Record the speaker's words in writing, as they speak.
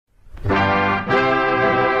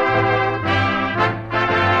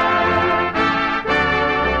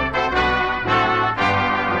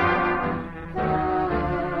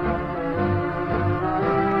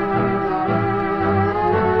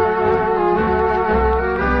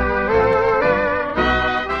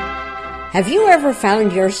Have you ever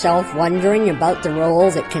found yourself wondering about the role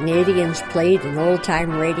that Canadians played in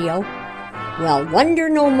old-time radio? Well, wonder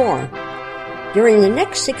no more. During the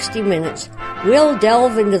next 60 minutes, we'll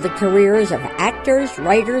delve into the careers of actors,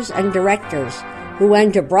 writers, and directors who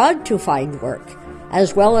went abroad to find work,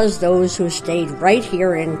 as well as those who stayed right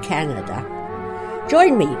here in Canada.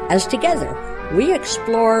 Join me as together we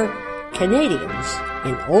explore Canadians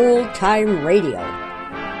in old-time radio.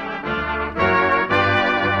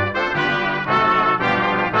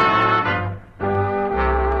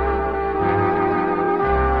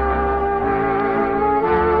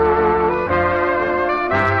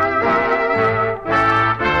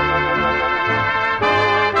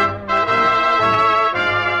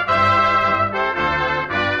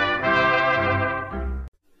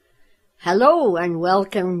 Hello and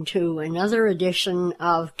welcome to another edition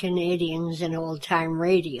of Canadians in Old Time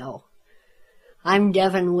Radio. I'm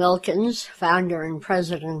Devin Wilkins, founder and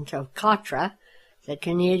president of COTRA, the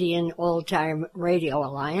Canadian Old Time Radio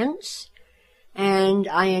Alliance, and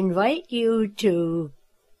I invite you to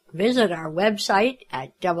visit our website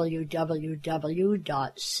at www.cotra.ca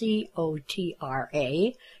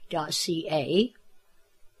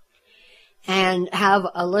and have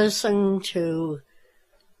a listen to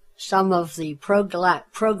some of the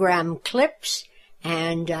program clips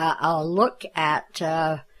and I'll look at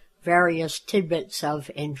various tidbits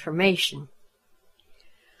of information.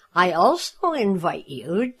 I also invite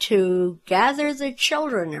you to gather the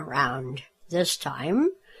children around this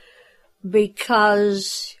time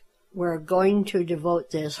because we're going to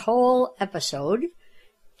devote this whole episode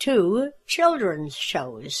to children's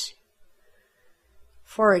shows.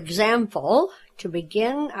 For example, to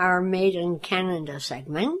begin our Made in Canada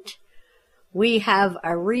segment, we have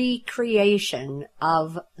a recreation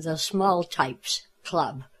of the Small Types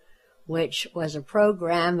Club, which was a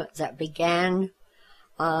program that began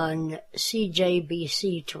on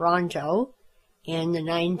CJBC Toronto in the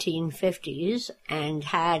 1950s and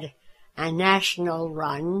had a national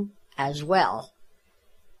run as well.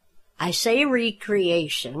 I say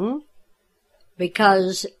recreation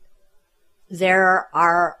because there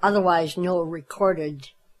are otherwise no recorded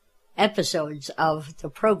episodes of the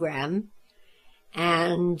program,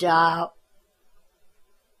 and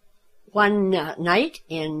one night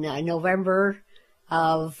in November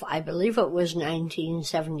of, I believe it was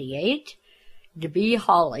 1978, Debbie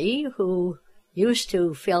Hawley, who used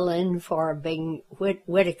to fill in for Bing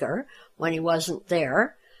Whittaker when he wasn't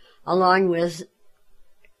there, along with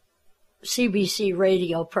CBC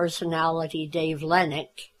radio personality Dave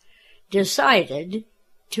Lennox, decided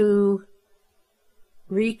to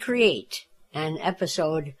recreate an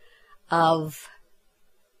episode of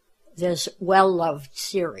this well-loved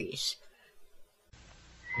series.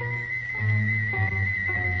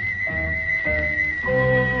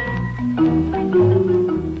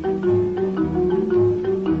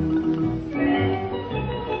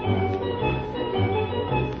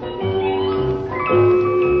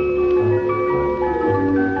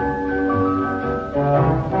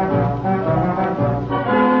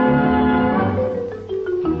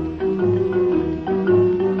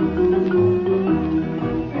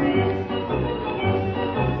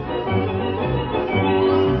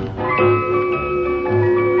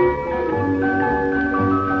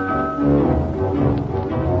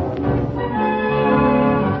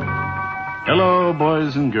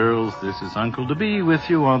 Boys and girls, this is Uncle Debbie with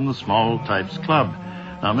you on the Small Types Club.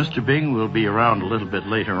 Now, Mr. Bing will be around a little bit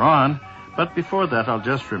later on, but before that, I'll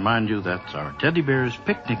just remind you that's our Teddy Bears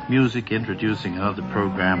Picnic Music, introducing another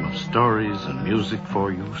program of stories and music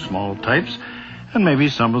for you small types, and maybe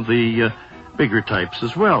some of the bigger types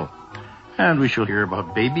as well. And we shall hear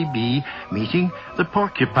about Baby Bee meeting the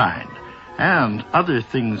porcupine, and other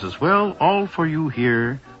things as well, all for you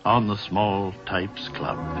here on the Small Types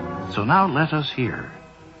Club. So now let us hear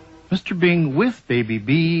Mr. Bing with Baby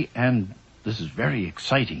Bee, and this is very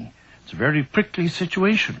exciting. It's a very prickly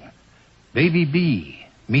situation. Baby Bee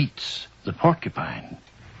meets the porcupine.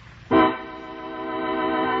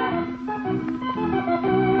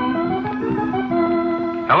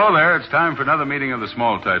 Hello there, it's time for another meeting of the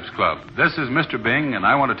Small Types Club. This is Mr. Bing, and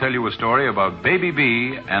I want to tell you a story about Baby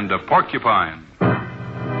Bee and a porcupine.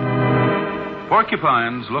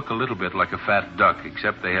 Porcupines look a little bit like a fat duck,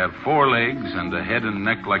 except they have 4 legs and a head and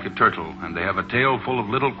neck like a turtle, and they have a tail full of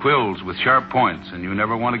little quills with sharp points, and you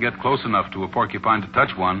never want to get close enough to a porcupine to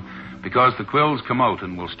touch one, because the quills come out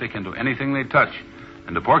and will stick into anything they touch,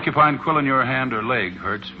 and a porcupine quill in your hand or leg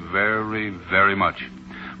hurts very, very much.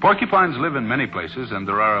 Porcupines live in many places, and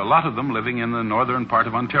there are a lot of them living in the northern part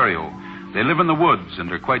of Ontario. They live in the woods, and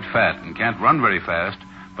are quite fat and can't run very fast,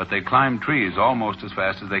 but they climb trees almost as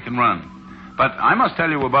fast as they can run. But I must tell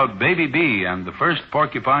you about Baby Bee and the first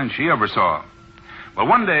porcupine she ever saw. Well,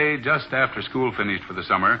 one day, just after school finished for the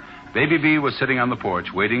summer, Baby Bee was sitting on the porch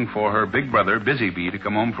waiting for her big brother, Busy Bee, to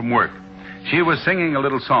come home from work. She was singing a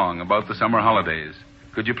little song about the summer holidays.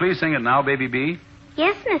 Could you please sing it now, Baby Bee?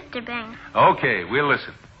 Yes, Mr. Bing. Okay, we'll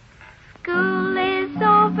listen. School is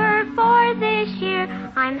over for this year.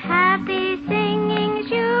 I'm happy singing, as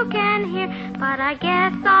you can hear. But I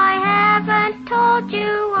guess I haven't told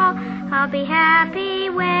you all. I'll be happy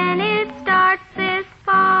when it starts this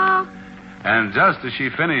fall. And just as she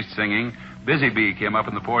finished singing, Busy Bee came up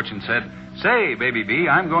on the porch and said, "Say, Baby Bee,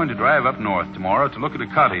 I'm going to drive up north tomorrow to look at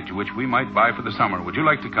a cottage which we might buy for the summer. Would you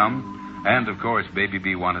like to come?" And, of course, Baby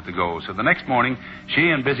Bee wanted to go. So the next morning, she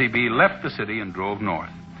and Busy Bee left the city and drove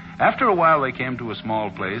north. After a while, they came to a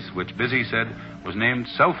small place which Busy said was named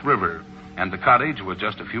South River, and the cottage was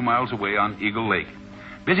just a few miles away on Eagle Lake.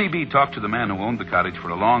 Busy Bee talked to the man who owned the cottage for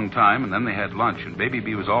a long time, and then they had lunch, and Baby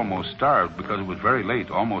Bee was almost starved because it was very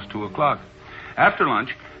late, almost 2 o'clock. After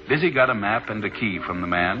lunch, Busy got a map and a key from the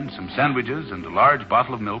man, some sandwiches, and a large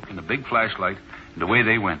bottle of milk and a big flashlight, and away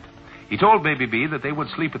they went. He told Baby Bee that they would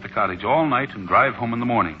sleep at the cottage all night and drive home in the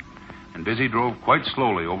morning. And Busy drove quite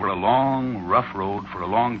slowly over a long, rough road for a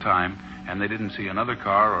long time, and they didn't see another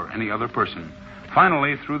car or any other person.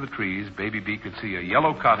 Finally, through the trees, Baby Bee could see a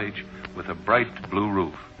yellow cottage with a bright blue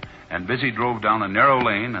roof. And Busy drove down a narrow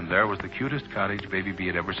lane, and there was the cutest cottage Baby Bee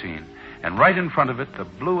had ever seen. And right in front of it, the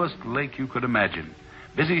bluest lake you could imagine.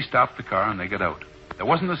 Busy stopped the car, and they got out. There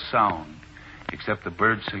wasn't a sound, except the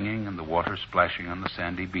birds singing and the water splashing on the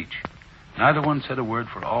sandy beach. Neither one said a word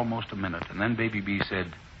for almost a minute, and then Baby Bee said,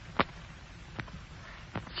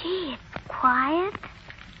 "Gee, it's quiet."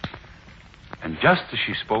 And just as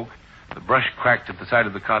she spoke, the brush cracked at the side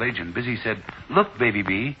of the cottage, and Busy said, "Look, Baby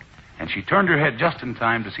Bee." And she turned her head just in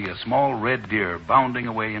time to see a small red deer bounding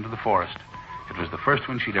away into the forest. It was the first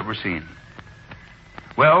one she'd ever seen.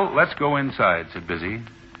 "Well, let's go inside," said Busy,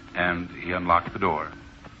 and he unlocked the door.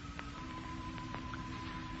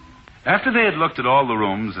 After they had looked at all the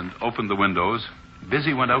rooms and opened the windows,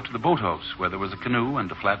 Busy went out to the boathouse, where there was a canoe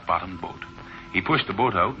and a flat-bottomed boat. He pushed the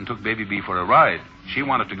boat out and took Baby Bee for a ride. She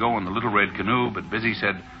wanted to go in the little red canoe, but Busy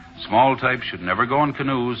said small types should never go in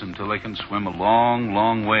canoes until they can swim a long,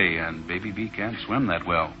 long way, and Baby Bee can't swim that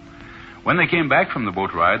well. When they came back from the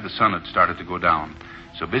boat ride, the sun had started to go down.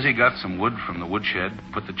 So Busy got some wood from the woodshed,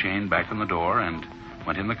 put the chain back in the door, and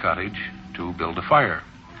went in the cottage to build a fire.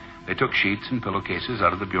 They took sheets and pillowcases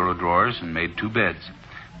out of the bureau drawers and made 2 beds.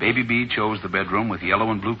 Baby Bee chose the bedroom with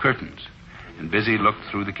yellow and blue curtains. And Busy looked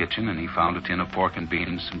through the kitchen, and he found a tin of pork and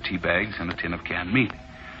beans, some tea bags, and a tin of canned meat.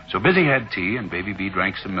 So Busy had tea, and Baby Bee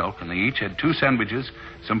drank some milk, and they each had 2 sandwiches,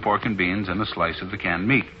 some pork and beans, and a slice of the canned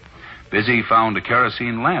meat. Busy found a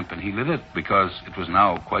kerosene lamp, and he lit it because it was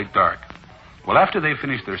now quite dark. Well, after they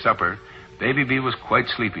finished their supper, Baby Bee was quite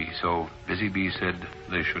sleepy, so Busy Bee said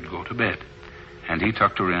they should go to bed. And he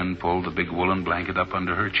tucked her in, pulled the big woolen blanket up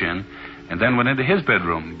under her chin, and then went into his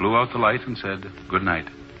bedroom, blew out the light, and said good night.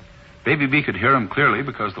 Baby Bee could hear him clearly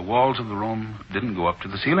because the walls of the room didn't go up to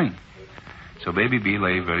the ceiling. So Baby Bee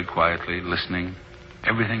lay very quietly, listening.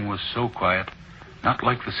 Everything was so quiet, not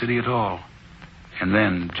like the city at all. And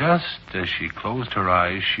then, just as she closed her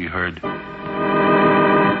eyes, she heard...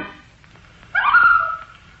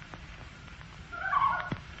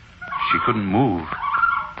 She couldn't move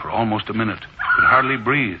for almost a minute, could hardly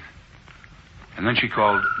breathe. And then she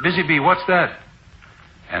called, "Busy Bee, what's that?"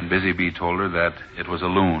 And Busy Bee told her that it was a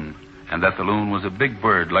loon, and that the loon was a big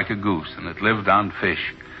bird like a goose, and it lived on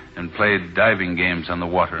fish and played diving games on the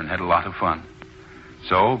water and had a lot of fun.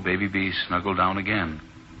 So Baby Bee snuggled down again.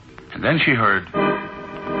 And then she heard...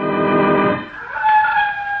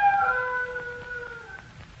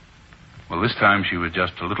 Well, this time she was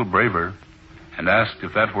just a little braver and asked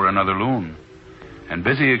if that were another loon. And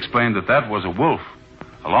Busy explained that that was a wolf,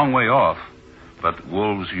 a long way off, but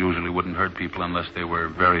wolves usually wouldn't hurt people unless they were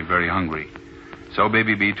very, very hungry. So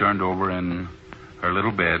Baby Bee turned over in her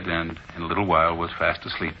little bed and in a little while was fast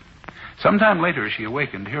asleep. Sometime later she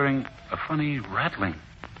awakened hearing a funny rattling.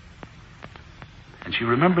 And she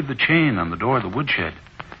remembered the chain on the door of the woodshed,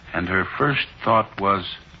 and her first thought was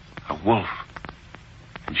a wolf.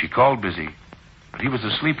 And she called Busy, but he was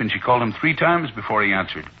asleep, and she called him 3 times before he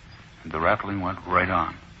answered, and the rattling went right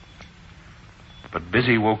on. But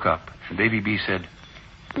Busy woke up, and Baby Bee said,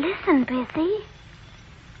 "Listen, Busy."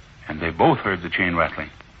 And they both heard the chain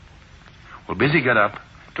rattling. Well, Busy got up,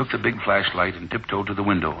 took the big flashlight, and tiptoed to the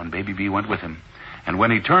window, and Baby Bee went with him. And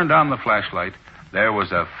when he turned on the flashlight, there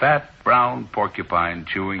was a fat brown porcupine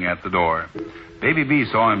chewing at the door. Baby Bee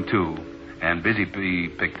saw him, too, and Busy Bee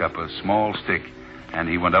picked up a small stick and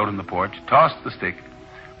he went out on the porch, tossed the stick,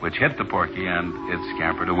 which hit the porky, and it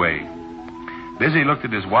scampered away. Busy looked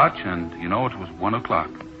at his watch, and, it was 1 o'clock.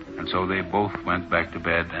 And so they both went back to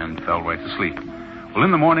bed and fell right to sleep. Well,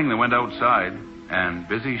 in the morning, they went outside, and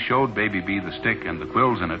Busy showed Baby B the stick and the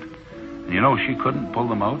quills in it. And, she couldn't pull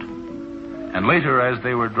them out. And later, as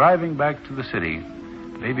they were driving back to the city,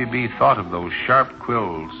 Baby B thought of those sharp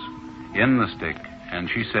quills in the stick, and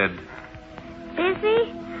she said,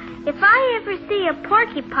 Busy, if I ever see a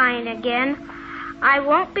porcupine again, I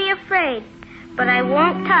won't be afraid, but I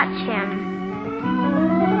won't touch him.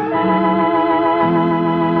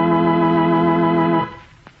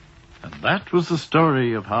 And that was the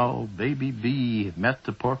story of how Baby B met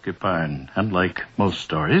the porcupine. And like most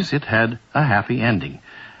stories, it had a happy ending.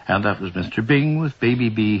 And that was Mr. Bing with Baby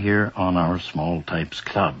B here on our Small Types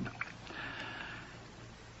Club.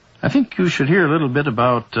 I think you should hear a little bit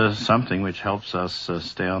about something which helps us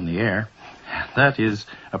stay on the air. That is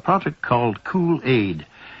a product called Kool-Aid,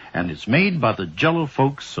 and it's made by the Jell-O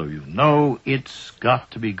folks, so you know it's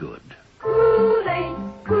got to be good. Kool-Aid,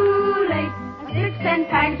 Kool-Aid, 6-cent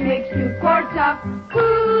pack makes 2 quarts of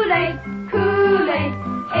Kool-Aid, Kool-Aid,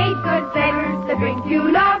 8 good flavors, the drink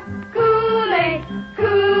you love. Kool-Aid,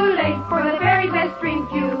 Kool-Aid, for the very best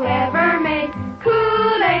drink you ever made.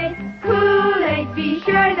 Kool-Aid, Kool-Aid, be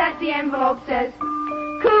sure that the envelope says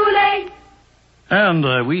Kool-Aid.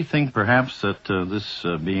 And we think perhaps that this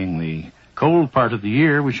being the cold part of the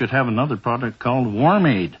year, we should have another product called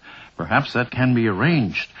Warm-Aid. Perhaps that can be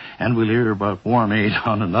arranged, and we'll hear about Warm-Aid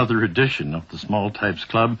on another edition of the Small Types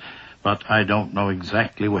Club, but I don't know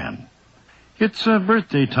exactly when. It's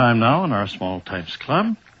birthday time now in our Small Types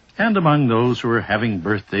Club, and among those who are having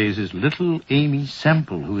birthdays is little Amy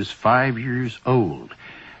Semple, who is 5 years old,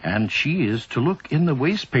 and she is to look in the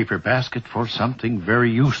wastepaper basket for something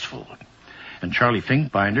very useful. And Charlie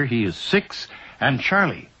Finkbinder, he is 6, and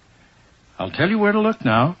Charlie, I'll tell you where to look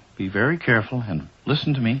now. Be very careful and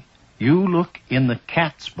listen to me. You look in the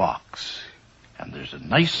cat's box, and there's a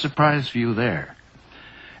nice surprise for you there.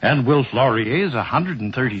 And Wilf Laurier is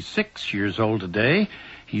 136 years old today.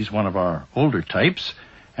 He's one of our older types,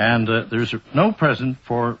 and there's no present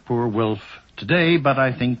for poor Wilf today, but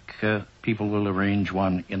I think people will arrange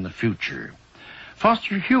one in the future.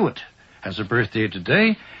 Foster Hewitt has a birthday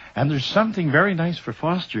today, and there's something very nice for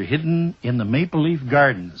Foster hidden in the Maple Leaf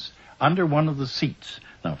Gardens under one of the seats.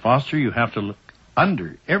 Now, Foster, you have to look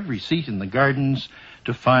under every seat in the gardens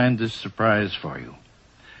to find this surprise for you.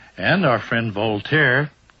 And our friend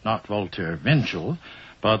Voltaire, not Voltaire Winchell,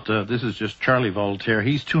 but this is just Charlie Voltaire.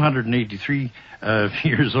 He's 283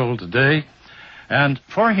 years old today. And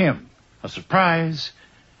for him, a surprise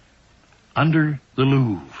under the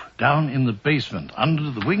Louvre, down in the basement,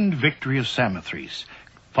 under the Winged Victory of Samothrace.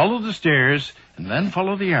 Follow the stairs, and then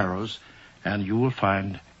follow the arrows, and you will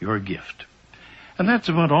find your gift. And that's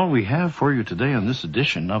about all we have for you today on this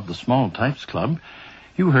edition of the Small Types Club.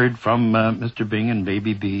 You heard from Mr. Bing and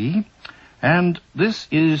Baby B, and this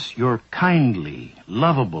is your kindly,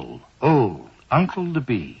 lovable, old Uncle to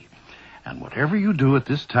Be. And whatever you do at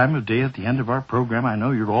this time of day at the end of our program, I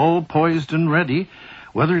know you're all poised and ready,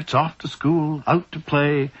 whether it's off to school, out to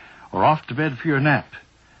play, or off to bed for your nap.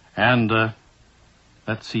 And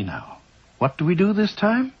let's see now. What do we do this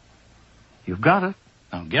time? You've got it.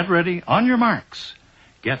 Now get ready. On your marks.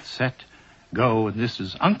 Get set. Go. And this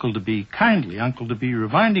is Uncle to Be, kindly Uncle to Be,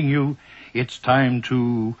 reminding you it's time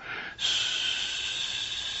to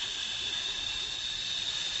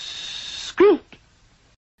scoot.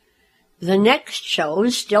 The next show,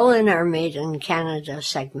 still in our Made in Canada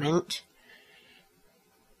segment,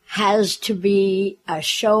 has to be a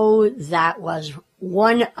show that was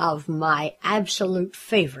one of my absolute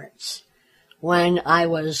favorites when I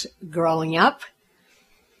was growing up.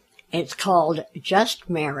 It's called Just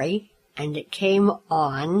Mary, and it came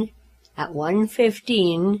on at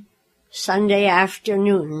 1:15 Sunday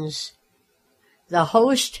afternoons. The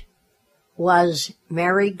host was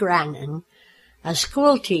Mary Grannon, a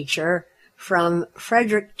school teacher from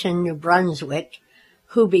Fredericton, New Brunswick,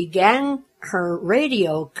 who began her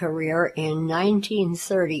radio career in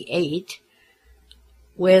 1938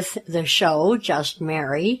 with the show Just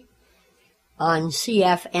Mary on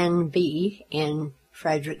CFNB in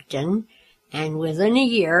Fredericton, and within a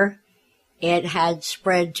year it had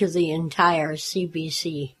spread to the entire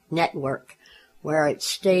CBC network, where it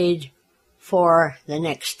stayed for the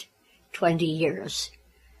next 20 years.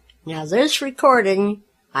 Now this recording,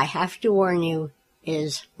 I have to warn you,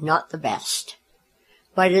 is not the best,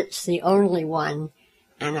 but it's the only one,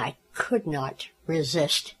 and I could not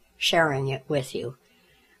resist sharing it with you.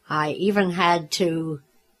 I even had to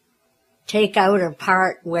take out a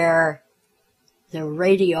part where the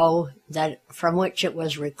radio from which it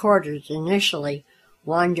was recorded initially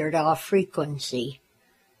wandered off frequency.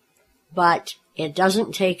 But it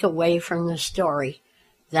doesn't take away from the story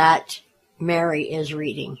that Mary is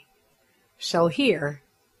reading. So here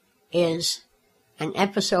is an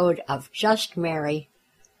episode of Just Mary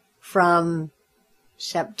from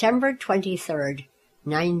September 23rd,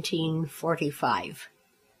 1945.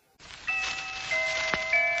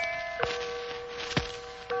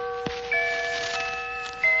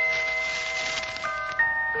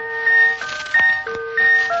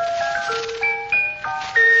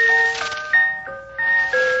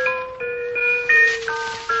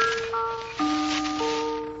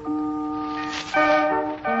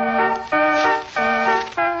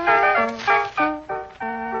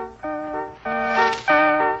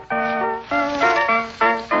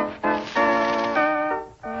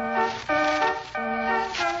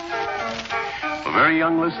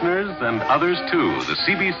 And others, too, the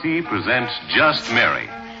CBC presents Just Mary,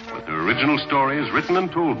 with her original stories written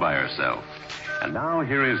and told by herself. And now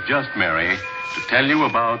here is Just Mary to tell you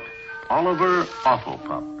about Oliver Awful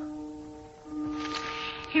Pup.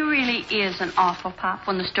 He really is an awful pup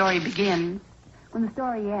when the story begins. When the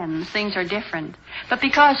story ends, things are different. But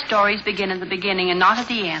because stories begin at the beginning and not at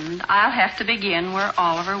the end, I'll have to begin where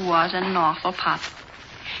Oliver was an awful pup.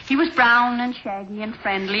 He was brown and shaggy and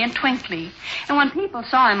friendly and twinkly. And when people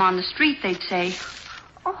saw him on the street, they'd say,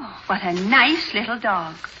 "Oh, what a nice little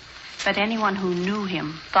dog." But anyone who knew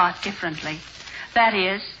him thought differently. That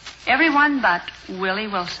is, everyone but Willie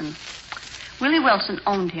Wilson. Willie Wilson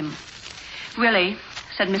owned him. "Willie,"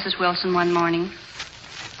 said Mrs. Wilson one morning,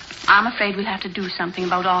 "I'm afraid we'll have to do something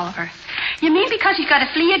about Oliver." "You mean because he's got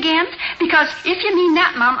a flea again?" "Because if you mean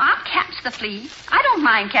that, Mom, I'll catch the flea. I don't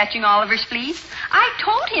mind catching Oliver's flea. I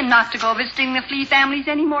told him not to go visiting the flea families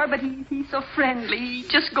anymore, but he's so friendly. He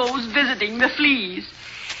just goes visiting the fleas."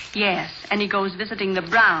 "Yes, and he goes visiting the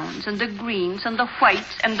browns and the greens and the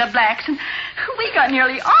whites and the blacks. And we got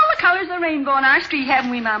nearly all the colors of the rainbow on our street,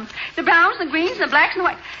 haven't we, Mom? The browns, the greens, the blacks, and the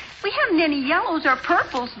whites. We haven't any yellows or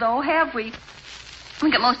purples, though, have we?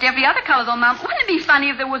 We got most every other color, though, Mom. Wouldn't it be funny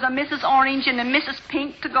if there was a Mrs. Orange and a Mrs.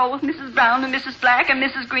 Pink to go with Mrs. Brown and Mrs. Black and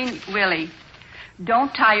Mrs. Green?" "Willie,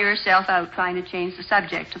 don't tire yourself out trying to change the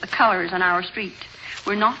subject to the colors on our street.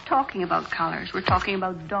 We're not talking about colors. We're talking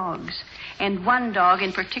about dogs. And one dog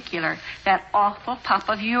in particular, that awful pup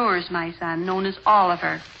of yours, my son, known as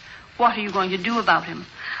Oliver. What are you going to do about him?"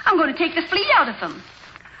 "I'm going to take the flea out of him."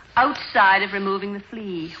 "Outside of removing the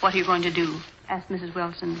flea, what are you going to do?" asked Mrs.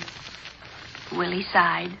 Wilson. Willie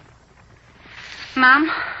sighed. "Mom,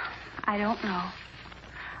 I don't know.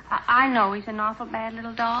 I know he's an awful bad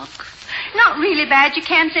little dog. Not really bad, you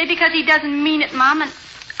can't say, because he doesn't mean it, Mom. And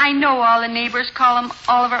I know all the neighbors call him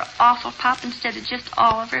Oliver Awful Pup instead of just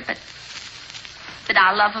Oliver, but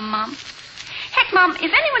I love him, Mom. Heck, Mom,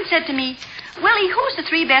 if anyone said to me, 'Willie, who's the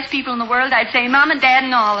three best people in the world?' I'd say Mom and Dad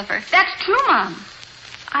and Oliver. That's true, Mom."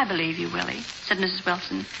 "I believe you, Willie," said Mrs.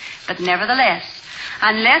 Wilson. "But nevertheless,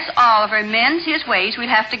 unless Oliver mends his ways, we'll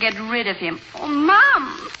have to get rid of him." "Oh,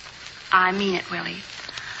 Mom." "I mean it, Willie.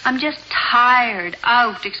 I'm just tired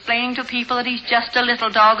out explaining to people that he's just a little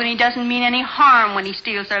dog and he doesn't mean any harm when he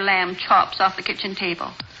steals their lamb chops off the kitchen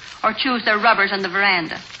table, or chews their rubbers on the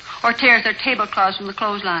veranda, or tears their tablecloths from the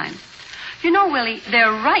clothesline. You know, Willie,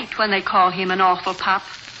 they're right when they call him an awful pup."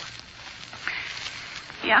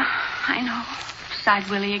 "Yeah, I know," sighed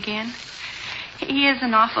Willie again. "He is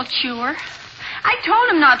an awful chewer. I told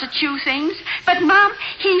him not to chew things, but, Mom,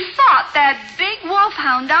 he fought that big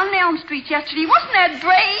wolfhound down Elm Street yesterday. Wasn't that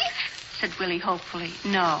brave?" said Willie hopefully.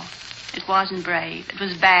 "No, it wasn't brave. It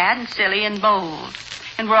was bad and silly and bold.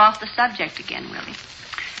 And we're off the subject again, Willie."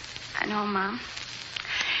 "I know, Mom.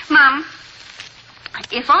 Mom,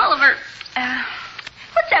 if Oliver,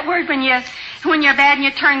 what's that word when you're bad and you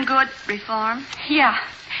turn good?" "Reform?" "Yeah.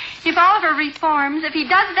 If Oliver reforms, if he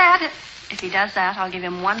does that, I'll give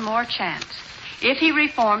him one more chance. If he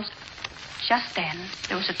reforms..." Just then,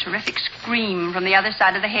 there was a terrific scream from the other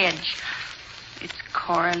side of the hedge. "It's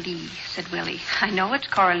Coralie," said Willie. "I know it's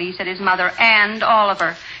Coralie," said his mother, "and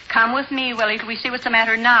Oliver. Come with me, Willie, till we see what's the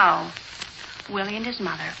matter now." Willie and his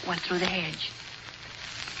mother went through the hedge.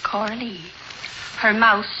 Coralie, her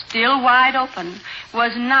mouth still wide open,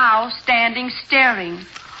 was now standing staring.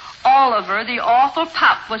 Oliver, the awful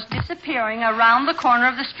pup, was disappearing around the corner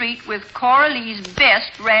of the street with Coralie's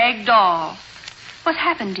best rag doll. "What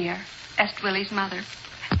happened, dear?" asked Willie's mother.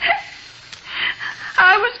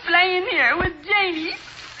 "I was playing here with Janie,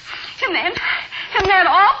 and that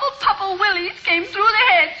awful pup of Willie's came through the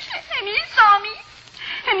hedge, and he saw me,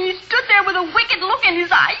 and he stood there with a wicked look in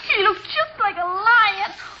his eyes. He looked just like a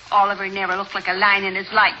lion. Oliver never looked like a lion in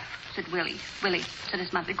his life, said Willie. Willie, said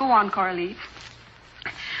his mother. Go on, Coralie.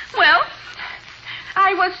 Well,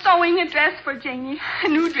 I was sewing a dress for Janie, a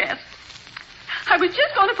new dress. I was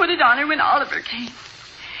just going to put it on her when Oliver came.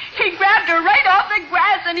 He grabbed her right off the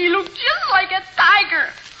grass, and he looked just like a tiger.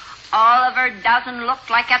 Oliver doesn't look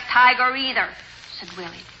like a tiger either, said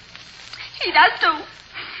Willie. He does too.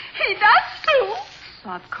 He does too,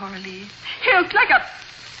 sobbed Coralie. He looked like a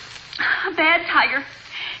bad tiger.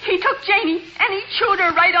 He took Janie, and he chewed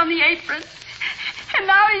her right on the apron. And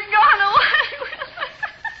now he's gone away.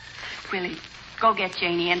 Willie, go get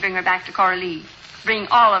Janie and bring her back to Coralie. Bring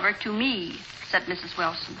Oliver to me, said Mrs.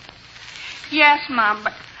 Wilson. Yes, Mom,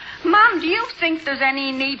 but... Mom, do you think there's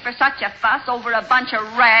any need for such a fuss over a bunch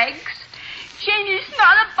of rags? Janie's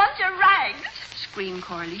not a bunch of rags, screamed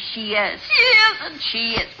Coralie. She is. She isn't.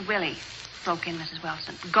 She is. Willie, broke in Mrs.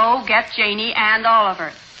 Wilson. Go get Janie and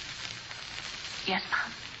Oliver. Yes,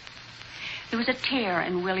 Mom. There was a tear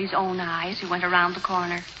in Willie's own eye as he went around the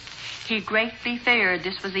corner. He greatly feared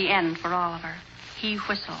this was the end for Oliver. He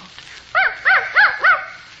whistled.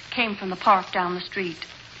 Came from the park down the street.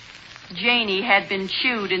 Janie had been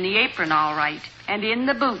chewed in the apron all right, and in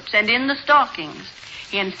the boots, and in the stockings.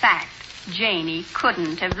 In fact, Janie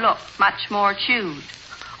couldn't have looked much more chewed.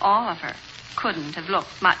 Oliver couldn't have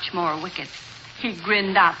looked much more wicked. He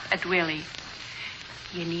grinned up at Willie.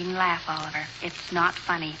 You needn't laugh, Oliver. It's not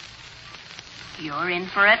funny. You're in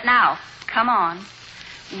for it now. Come on.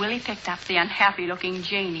 Willie picked up the unhappy-looking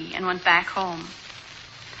Janie and went back home.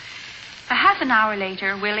 A half an hour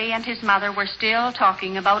later, Willie and his mother were still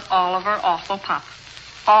talking about Oliver Awful Pup.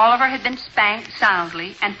 Oliver had been spanked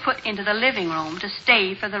soundly and put into the living room to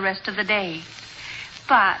stay for the rest of the day.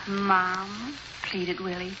 But, Mom, pleaded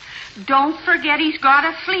Willie, don't forget he's got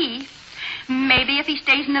a flea. Maybe if he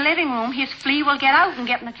stays in the living room, his flea will get out and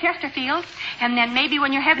get in the Chesterfield. And then maybe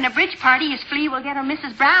when you're having a bridge party, his flea will get on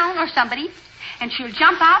Mrs. Brown or somebody. And she'll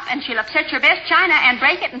jump up and she'll upset your best china and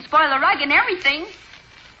break it and spoil the rug and everything.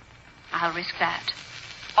 I'll risk that.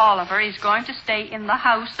 Oliver is going to stay in the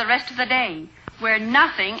house the rest of the day, where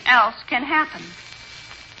nothing else can happen.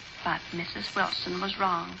 But Mrs. Wilson was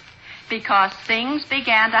wrong, because things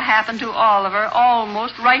began to happen to Oliver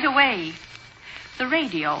almost right away. The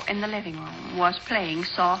radio in the living room was playing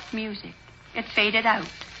soft music. It faded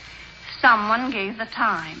out. Someone gave the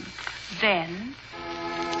time. Then...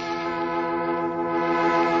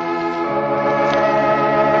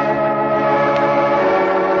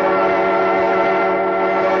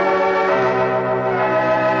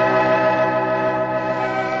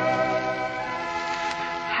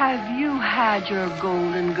 Have you had your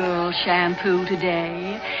Golden Girl shampoo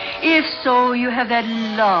today? If so, you have that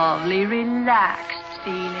lovely, relaxed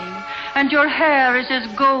feeling, and your hair is as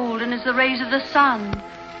golden as the rays of the sun.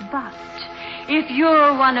 But if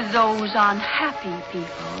you're one of those unhappy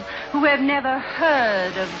people who have never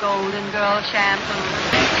heard of Golden Girl shampoo,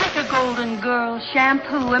 take a Golden Girl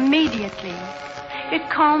shampoo immediately. It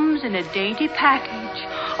comes in a dainty package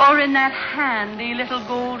or in that handy little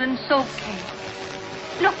golden soap cake.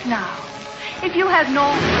 Look now, if you have no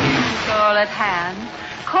Golden Girl at hand,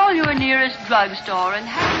 call your nearest drugstore and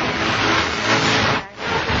have it.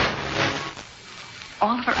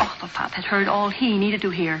 Oliver Awfulpup had heard all he needed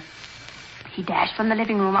to hear. He dashed from the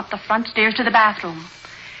living room up the front stairs to the bathroom.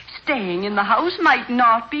 Staying in the house might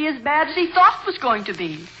not be as bad as he thought was going to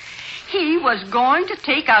be. He was going to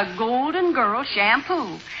take a Golden Girl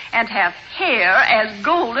shampoo and have hair as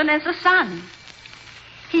golden as the sun.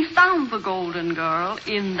 He found the Golden Girl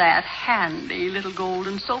in that handy little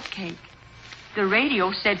golden soap cake. The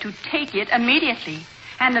radio said to take it immediately,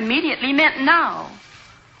 and immediately meant now.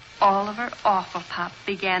 Oliver Awfulpup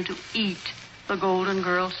began to eat the Golden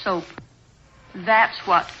Girl soap. That's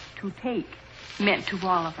what to take meant to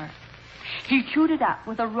Oliver. He chewed it up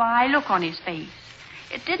with a wry look on his face.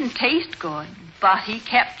 It didn't taste good, but he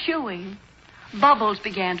kept chewing. Bubbles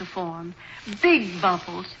began to form. Big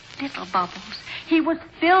bubbles, little bubbles. He was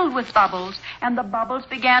filled with bubbles, and the bubbles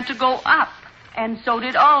began to go up, and so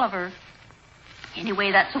did Oliver.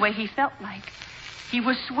 Anyway, that's the way he felt like. He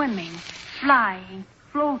was swimming, flying,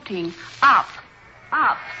 floating, up,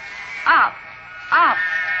 up, up, up.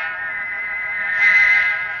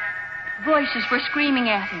 Voices were screaming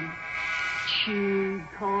at him. Chewed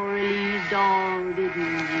Coralie's doll,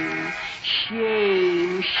 didn't you?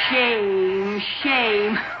 Shame, shame,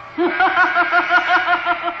 shame.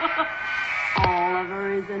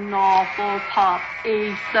 Oliver is an awful pup.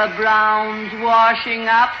 Ain't the Browns washing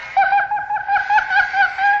up?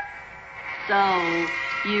 So,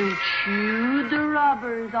 You chewed the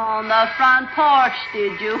rubbers on the front porch,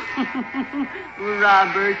 did you?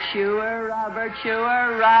 Rubber chewer, rubber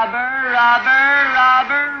chewer, rubber, rubber,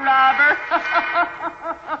 rubber, rubber.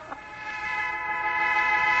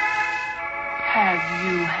 Have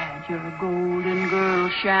you had your Golden Girl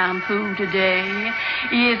shampoo today?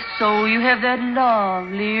 If so, you have that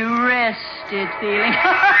lovely rested feeling.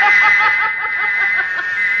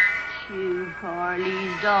 Chewed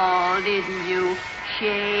Carly's doll, didn't you?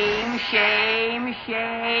 Shame, shame,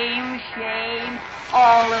 shame, shame.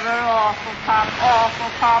 Oliver, awful pop, awful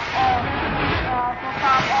pop, awful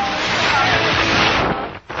pop, awful pop.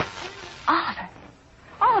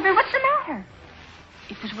 Oliver, what's the matter?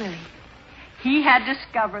 It was Willie. He had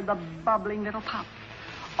discovered the bubbling little pop.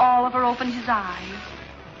 Oliver opened his eyes.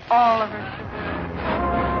 Oliver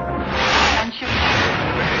and shook.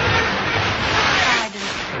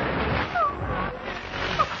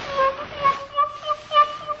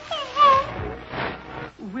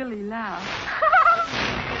 Willie laughed.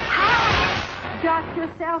 Got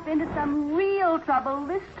yourself into some real trouble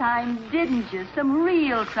this time, didn't you? Some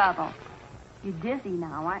real trouble. You're dizzy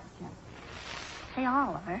now, aren't you? Say,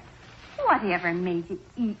 Oliver, whatever made you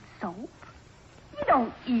eat soap? You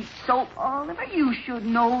don't eat soap, Oliver. You should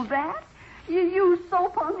know that. You use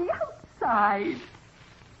soap on the outside.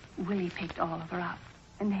 Willie picked Oliver up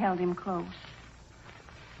and held him close.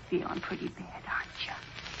 Feeling pretty bad, aren't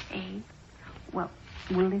you? Eh? Well,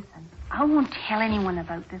 listen. I won't tell anyone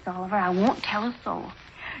about this, Oliver. I won't tell a soul.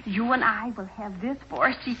 You and I will have this for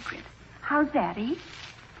a secret. How's that, eh?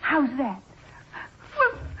 How's that?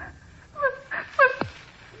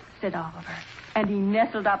 Said Oliver, and he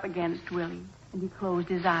nestled up against Willie, and he closed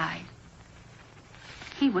his eyes.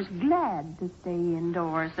 He was glad to stay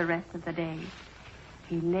indoors the rest of the day.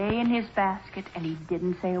 He lay in his basket, and he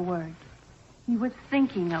didn't say a word. He was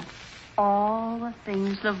thinking of all the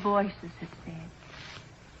things the voices had said.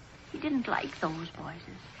 He didn't like those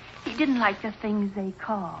voices. He didn't like the things they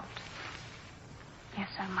called. Guess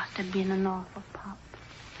I must have been an awful pup.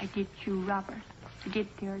 I did chew rubbers. I did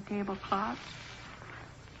tear tablecloths.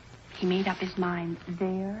 He made up his mind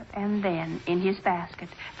there and then in his basket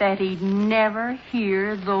that he'd never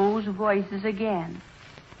hear those voices again.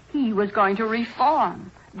 He was going to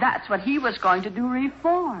reform. That's what he was going to do,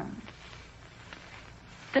 reform.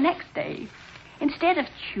 The next day, instead of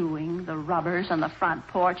chewing the rubbers on the front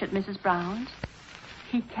porch at Mrs. Brown's,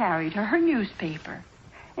 he carried her newspaper.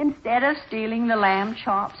 Instead of stealing the lamb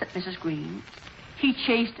chops at Mrs. Green's, he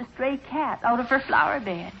chased a stray cat out of her flower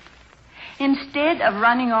bed. Instead of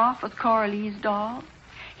running off with Coralie's doll,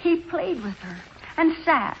 he played with her and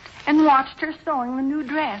sat and watched her sewing the new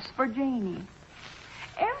dress for Janie.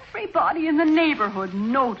 Everybody in the neighborhood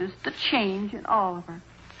noticed the change in Oliver.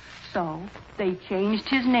 So they changed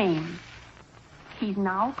his name. He's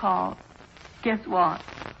now called, guess what?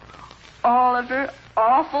 Oliver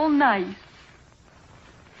Awful Nice.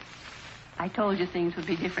 I told you things would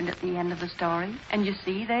be different at the end of the story, and you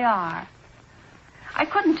see, they are. I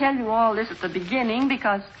couldn't tell you all this at the beginning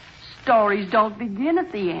because stories don't begin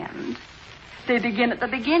at the end. They begin at the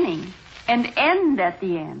beginning and end at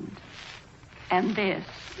the end. And this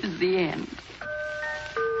is the end.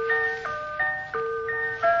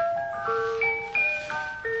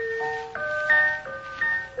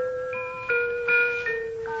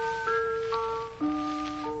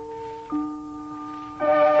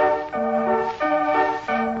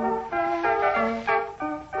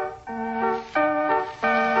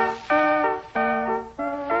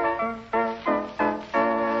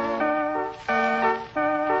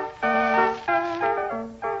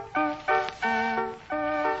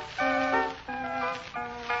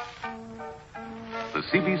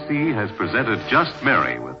 The CBC has presented Just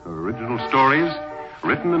Mary with her original stories,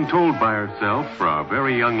 written and told by herself for our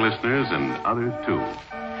very young listeners and others, too.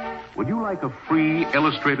 Would you like a free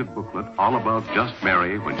illustrated booklet all about Just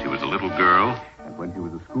Mary when she was a little girl and when she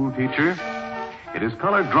was a school teacher? It has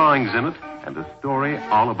colored drawings in it and a story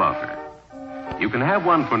all about her. You can have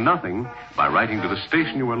one for nothing by writing to the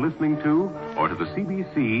station you are listening to or to the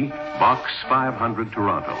CBC, Box 500,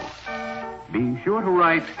 Toronto. Be sure to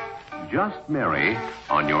write Just Mary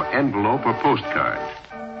on your envelope or postcard.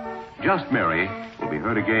 Just Mary will be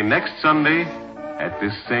heard again next Sunday at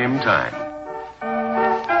this same time.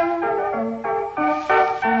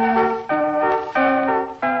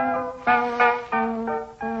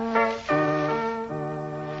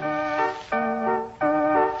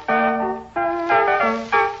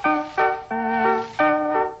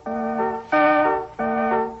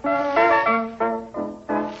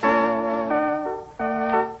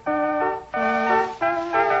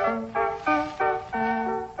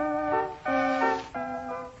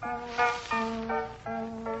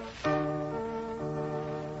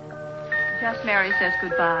 Jerry says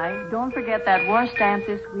goodbye. Don't forget that war stamp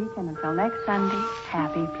this week, and until next Sunday,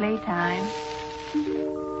 happy playtime.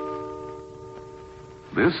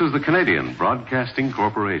 This is the Canadian Broadcasting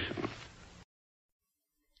Corporation.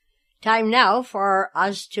 Time now for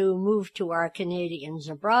us to move to our Canadians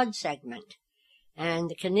Abroad segment. And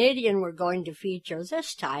the Canadian we're going to feature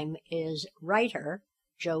this time is writer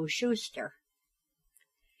Joe Shuster.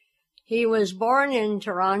 He was born in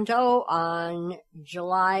Toronto on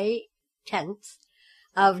July 10th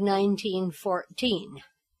of 1914.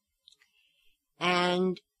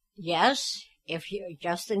 And yes,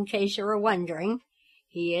 just in case you were wondering,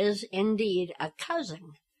 he is indeed a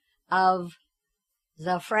cousin of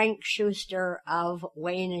the Frank Shuster of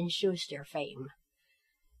Wayne and Shuster fame.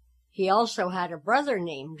 He also had a brother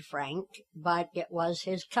named Frank, but it was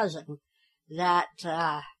his cousin that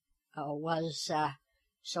was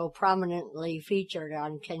so prominently featured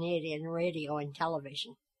on Canadian radio and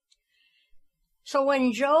television. So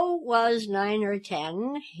when Joe was 9 or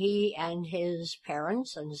 10, he and his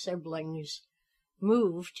parents and siblings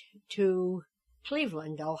moved to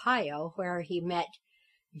Cleveland, Ohio, where he met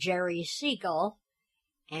Jerry Siegel,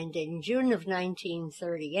 and in June of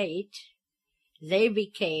 1938, they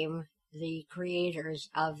became the creators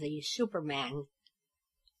of the Superman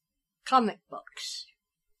comic books.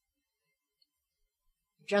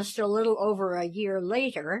 Just a little over a year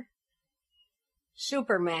later,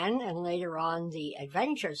 Superman, and later on The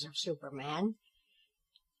Adventures of Superman,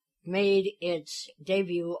 made its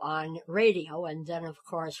debut on radio and then, of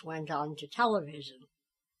course, went on to television.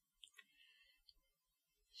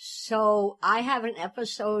 So I have an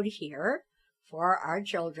episode here for our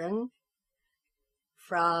children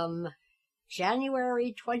from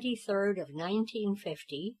January 23rd of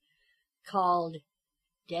 1950 called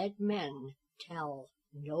Dead Men Tell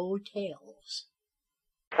No Tales.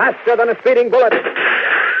 Faster than a speeding bullet,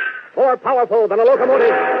 more powerful than a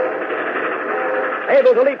locomotive,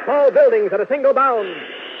 able to leap tall buildings at a single bound.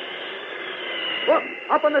 Look,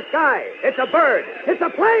 up in the sky, it's a bird, it's a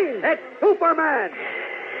plane, it's Superman!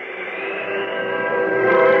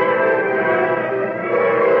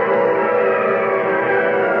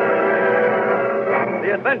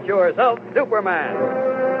 The Adventures of Superman.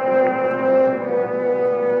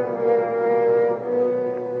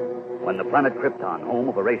 When the planet Krypton, home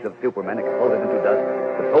of a race of supermen, exploded into dust,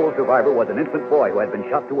 the sole survivor was an infant boy who had been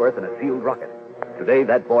shot to Earth in a sealed rocket. Today,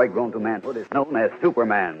 that boy, grown to manhood, is known as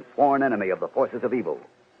Superman, sworn enemy of the forces of evil.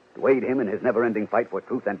 To aid him in his never-ending fight for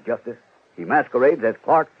truth and justice, he masquerades as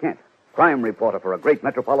Clark Kent, crime reporter for a great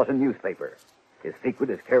metropolitan newspaper. His secret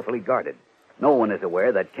is carefully guarded. No one is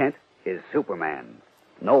aware that Kent is Superman.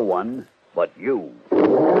 No one but you.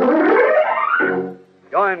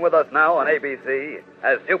 Join with us now on ABC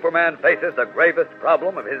as Superman faces the gravest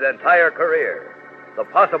problem of his entire career, the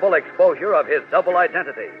possible exposure of his double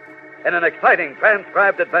identity, in an exciting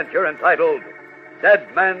transcribed adventure entitled Dead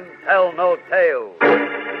Men Tell No Tales.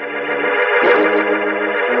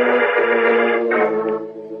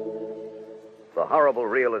 The horrible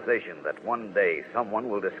realization that one day someone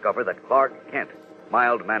will discover that Clark Kent,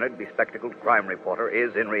 mild-mannered, bespectacled crime reporter,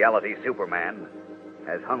 is in reality Superman,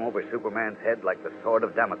 has hung over Superman's head like the sword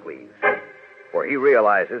of Damocles. For he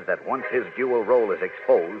realizes that once his dual role is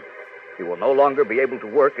exposed, he will no longer be able to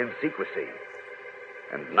work in secrecy.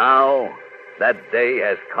 And now, that day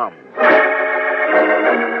has come.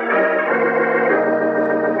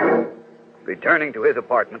 Returning to his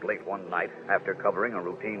apartment late one night, after covering a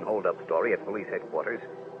routine hold-up story at police headquarters,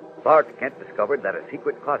 Clark Kent discovered that a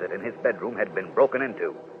secret closet in his bedroom had been broken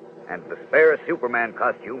into, and the spare Superman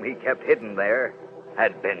costume he kept hidden there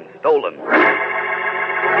had been stolen.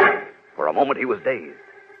 For a moment he was dazed.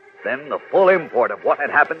 Then the full import of what had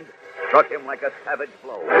happened struck him like a savage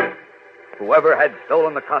blow. Whoever had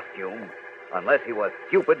stolen the costume, unless he was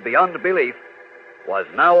stupid beyond belief, was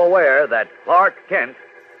now aware that Clark Kent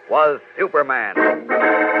was Superman.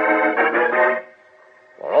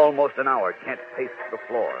 For almost an hour, Kent paced the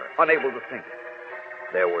floor, unable to think.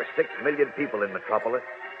 There were 6 million people in Metropolis,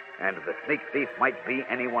 and the sneak thief might be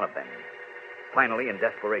any one of them. Finally, in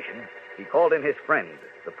desperation, he called in his friend,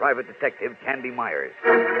 the private detective, Candy Myers.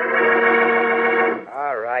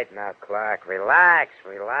 All right now, Clark. Relax.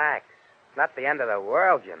 It's not the end of the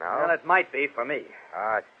world, you know. Well, it might be for me.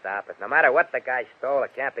 Oh, stop it. No matter what the guy stole,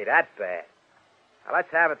 it can't be that bad. Now,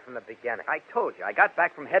 let's have it from the beginning. I told you, I got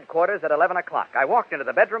back from headquarters at 11 o'clock. I walked into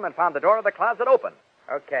the bedroom and found the door of the closet open.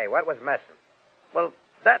 Okay, what was missing? Well,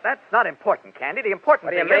 that's not important, Candy. The important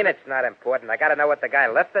What do you thing mean is... it's not important? I got to know what the guy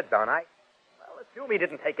lifted, don't I? Well, assume he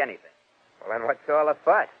didn't take anything. Well, then what's all the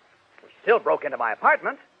fuss? He still broke into my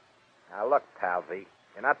apartment. Now, look, pal V,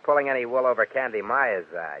 You're not pulling any wool over Candy Meyer's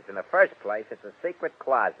eyes. In the first place, it's a secret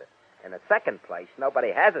closet. In the second place,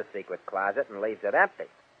 nobody has a secret closet and leaves it empty.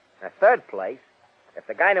 In the third place, if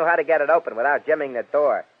the guy knew how to get it open without jimmying the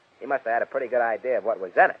door, he must have had a pretty good idea of what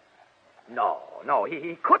was in it. No,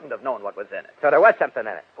 he couldn't have known what was in it. So there was something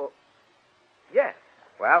in it. Well, yes.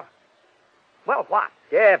 Well, what?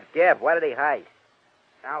 Give. What did he heist?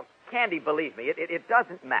 Now, Candy, believe me, it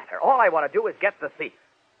doesn't matter. All I want to do is get the thief.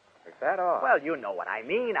 Is that all? Well, you know what I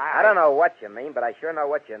mean. I don't know what you mean, but I sure know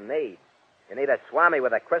what you need. You need a swami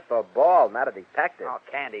with a crystal ball, not a detective. Oh,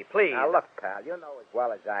 Candy, please. Now, look, pal, you know as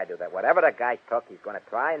well as I do that whatever the guy took, he's going to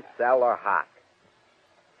try and sell or hock.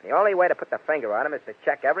 The only way to put the finger on him is to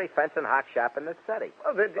check every fence and hock shop in the city.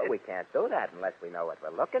 Well, but we can't do that unless we know what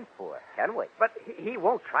we're looking for, can we? But he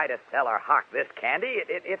won't try to sell or hock this, Candy.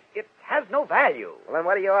 It has no value. Well, then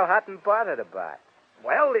what are you all hot and bothered about?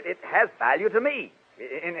 Well, it has value to me.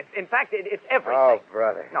 In fact, it's everything. Oh,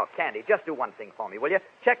 brother. No, Candy, just do one thing for me, will you?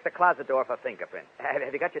 Check the closet door for fingerprints. Have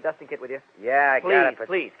you got your dusting kit with you? Yeah, I got it. But...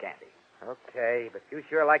 Please, Candy. Okay, but you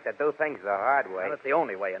sure like to do things the hard way. Well, it's the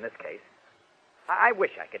only way in this case. I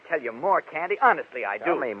wish I could tell you more, Candy. Honestly, I do.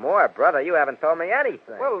 Tell me more, brother. You haven't told me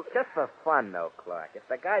anything. Well, just for fun, though, Clark. If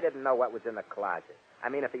the guy didn't know what was in the closet,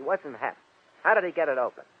 if he wasn't hep, how did he get it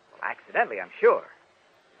open? Well, accidentally, I'm sure.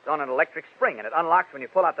 It's on an electric spring, and it unlocks when you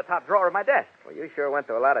pull out the top drawer of my desk. Well, you sure went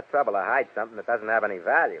to a lot of trouble to hide something that doesn't have any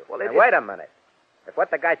value. Well, now, wait a minute. If what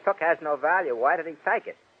the guy took has no value, why did he take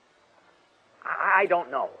it? I don't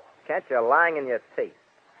know. Can't you lying in your teeth?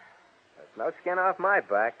 There's no skin off my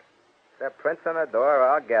back. If there are prints on the door,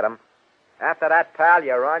 I'll get 'em. After that, pal,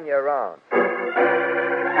 you're on your own.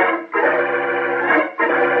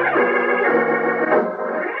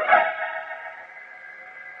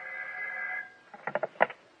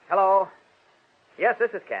 Hello? Yes,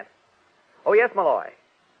 this is Kent. Oh, yes, Malloy.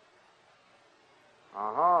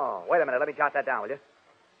 Uh-huh. Wait a minute. Let me jot that down, will you?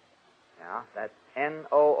 Yeah, that's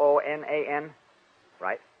Noonan.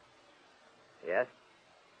 Right. Yes.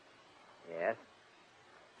 Yes.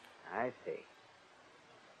 I see.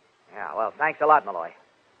 Yeah, well, thanks a lot, Malloy.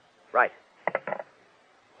 Right.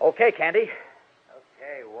 Okay, Candy.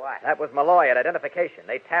 Okay, what? That was Malloy at identification.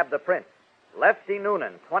 They tabbed the prints. Lefty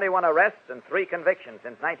Noonan, 21 arrests and 3 convictions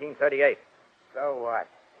since 1938. So what?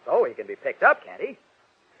 So he can be picked up, can't he?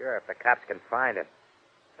 Sure, if the cops can find him.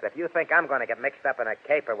 But if you think I'm going to get mixed up in a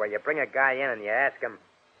caper where you bring a guy in and you ask him,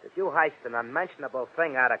 did you heist an unmentionable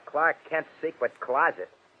thing out of Clark Kent's secret closet?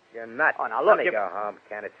 You're nuts. Oh, now, look, Let me go home,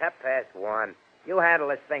 Kent. It's 1:30. You handle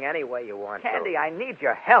this thing any way you want Candy, I need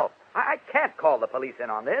your help. I can't call the police in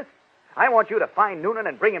on this. I want you to find Noonan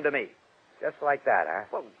and bring him to me. Just like that, huh?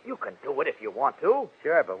 Well, you can do it if you want to.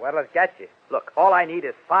 Sure, but what'll it get you? Look, all I need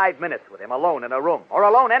is 5 minutes with him alone in a room, or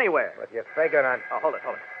alone anywhere. But you figure on... Oh, hold it.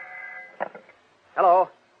 Hello?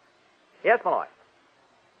 Yes, Malloy.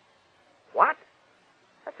 What?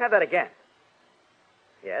 Let's have that again.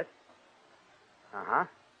 Yes? Uh-huh.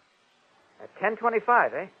 At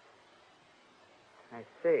 10:25, eh? I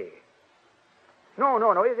see. No.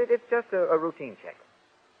 It's just a routine check.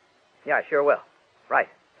 Yeah, sure will. Right.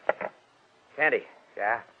 Candy.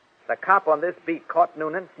 Yeah? The cop on this beat caught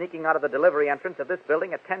Noonan sneaking out of the delivery entrance of this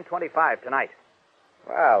building at 10:25 tonight.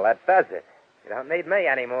 Well, that does it. You don't need me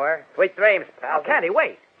anymore. Sweet dreams, pal. Oh, Candy,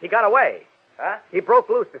 wait. He got away. Huh? He broke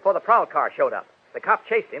loose before the prowl car showed up. The cop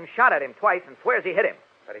chased him, shot at him twice, and swears he hit him.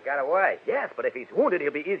 But he got away. Yes, but if he's wounded,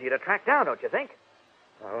 he'll be easier to track down, don't you think?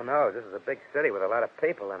 Well, who knows? This is a big city with a lot of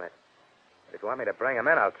people in it. But if you want me to bring him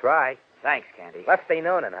in, I'll try. Thanks, Candy. Lefty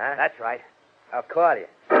Noonan, huh? That's right. I'll call you.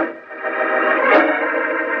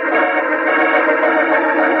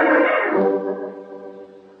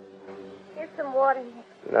 Here's some water, Nick.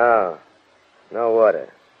 No water.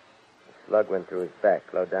 The slug went through his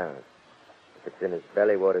back, low down. If it's in his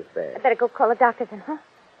belly, water's I bad. better go call the doctor then, huh?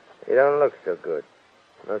 He don't look so good.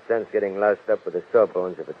 No sense getting loused up with the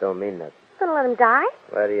sawbones if it don't mean nothing. Gonna let him die?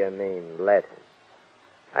 What do you mean, let him?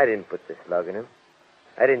 I didn't put the slug in him.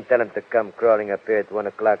 I didn't tell him to come crawling up here at 1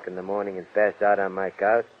 o'clock in the morning and pass out on my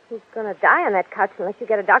couch. He's gonna die on that couch unless you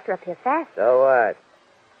get a doctor up here fast. So what?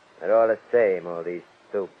 They're all the same, all these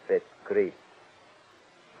stupid creeps.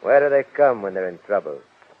 Where do they come when they're in trouble?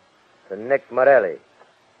 To Nick Morelli.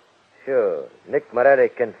 Sure, Nick Morelli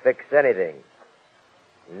can fix anything.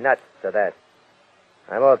 Nuts to that.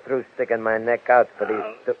 I'm all through sticking my neck out for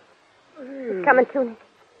these... He's coming to, Nick.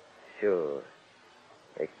 Sure.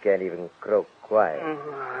 They can't even croak quiet.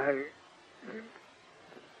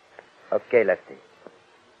 Okay, Lefty.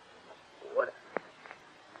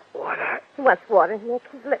 He wants water, Nick.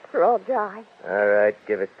 His lips are all dry. All right,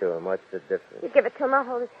 give it to him. What's the difference? You give it to him, I'll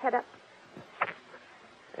hold his head up.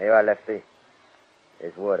 Here you are, Lefty.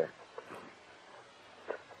 Here's water.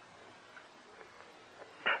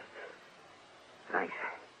 Thanks.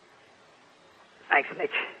 Thanks, Nick.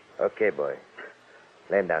 Okay, boy.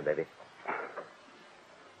 Lay him down, baby.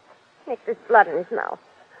 Nick, there's blood in his mouth.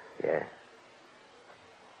 Yeah.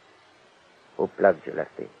 Who plugged you,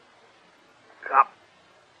 Lefty? Cop.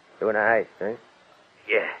 Doing a heist, eh?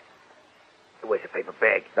 Yeah. Where's the paper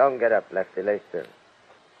bag? Don't get up, Lefty. Lay still.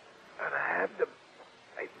 Gotta have the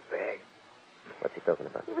paper bag. What's he talking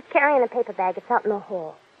about? He was carrying a paper bag. It's out in the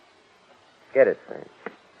hall. Get it, friend.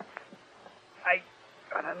 I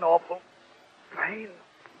got an awful pain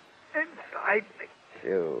inside me.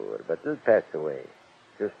 Sure, but it'll pass away.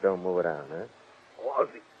 Just don't move around, huh? Was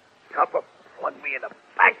the copper plugged me in the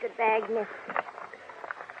back? The bag, Nick.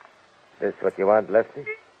 This what you want, Lefty?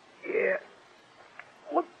 Yeah.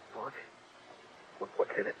 What's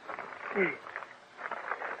in it?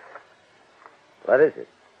 What is it?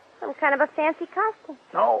 Some kind of a fancy costume.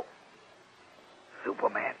 No.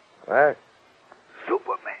 Superman. What?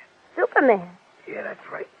 Superman. Superman. Yeah, that's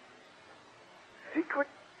right. Secret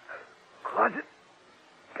closet.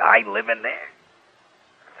 Guy living there.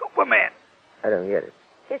 Superman. I don't get it.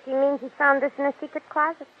 Guess he means he found this in a secret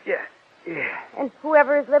closet. Yeah. And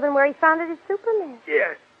whoever is living where he found it is Superman.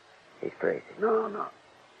 Yeah. He's crazy. No.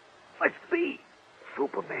 Let's be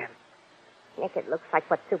Superman. Nick, it looks like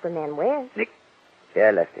what Superman wears. Nick.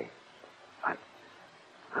 Yeah, Lefty.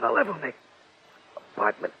 On a level, Nick.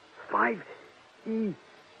 Apartment 5E.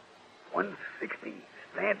 160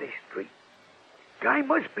 Standish Street. Guy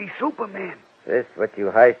must be Superman. This what you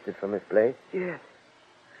heisted from his place? Yeah.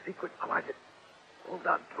 Secret closet. Pulled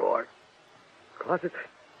out drawer. Closet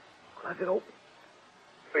open.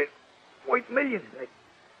 Worth millions, Nick.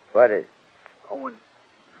 What is? Owen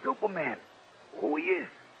Superman. Who he is.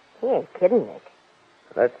 He ain't kidding, Nick.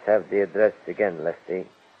 Let's have the address again, Lefty.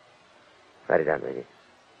 Write it down, baby.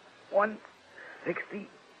 160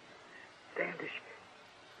 Standish.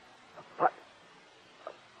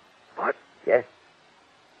 Apart. Yes?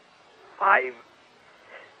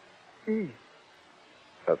 5E.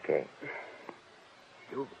 Okay.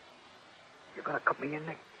 You're gonna cut me in,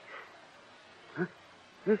 Nick? Huh?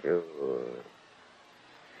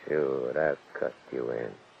 Sure, I'll cut you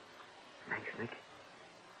in. Thanks, Nick.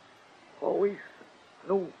 Always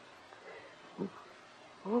knew.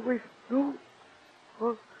 Always knew.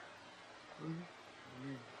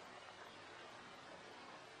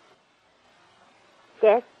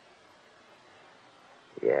 Yes?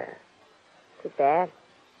 Yeah. Too bad.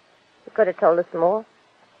 You could have told us more.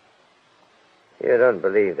 You don't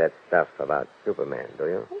believe that stuff about Superman, do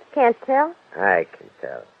you? You can't tell. I can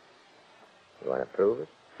tell. You want to prove it?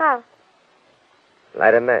 How?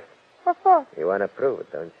 Light a match. What for? You want to prove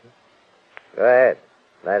it, don't you? Go ahead.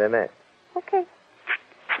 Light a match. Okay.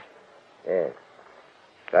 Yeah.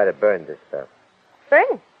 Try to burn this stuff. Burn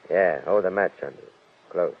it. Yeah, hold the match under it.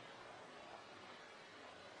 Close.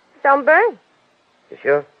 Don't burn. You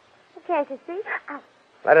sure? Can't you see? Ow.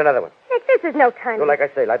 Light another one. Nick, this is no time. Do like I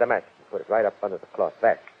say. Light the match. Put it right up under the cloth.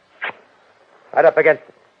 Fast. Right up against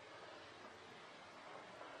it.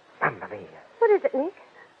 Mamma mia. What is it, Nick?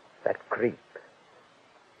 That creep.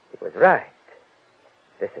 He was right.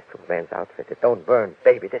 This is Superman's outfit. It don't burn,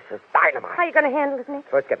 baby. This is dynamite. How are you going to handle it, Nick?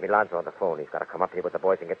 First, get me Lonzo on the phone. He's got to come up here with the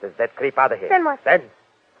boys and get this dead creep out of here. Then what?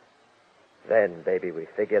 Then, baby, we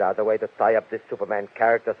figured out a way to tie up this Superman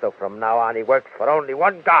character so from now on he works for only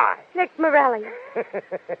one guy. Nick Morelli.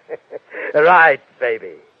 Right,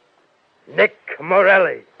 baby. Nick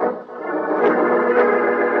Morelli.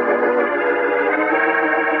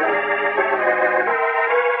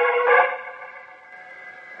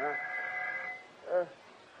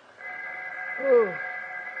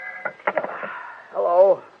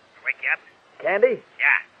 Hello. Wake you up? Candy?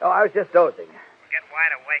 Yeah. Oh, I was just dozing. Get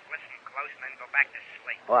wide awake, listen close, and then go back to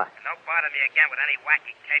sleep. What? And don't bother me again with any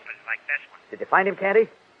wacky capers like this one. Did you find him, Candy?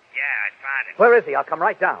 Yeah, I found him. Where is he? I'll come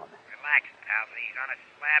right down. Relax, pal. He's on a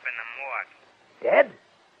slab in the morgue. Dead?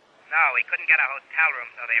 No, he couldn't get a hotel room,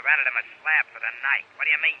 so they rented him a slab for the night. What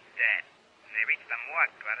do you mean, dead? When they reached the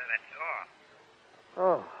morgue, brother, that's all.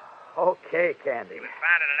 Oh, okay, Candy. He was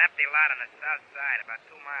found in an empty lot on the south side, about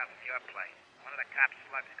 2 miles from your place. One of the cops'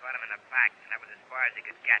 slugs caught him in the back, and that was as far as he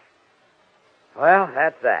could get. Well,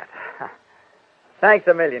 that's that. Thanks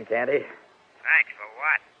a million, Candy. Thanks for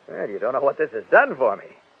what? Well, you don't know what this has done for me.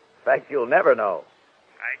 In fact, you'll never know.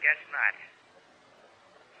 I guess not.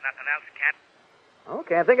 Nothing else, Kent? Oh,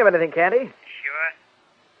 can't think of anything, Candy. Sure?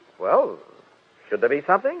 Well, should there be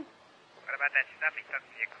something? What about that stuff he took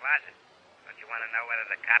from your closet? Don't you want to know whether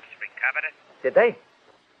the cops recovered it? Did they?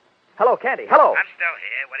 Hello, Candy. Hello. I'm still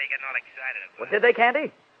here. What are you getting all excited about? Well, did they,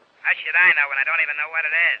 Candy? How should I know when I don't even know what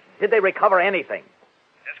it is? Did they recover anything?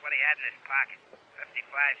 Just what he had in his pocket. 55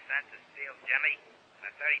 cents a steel jimmy and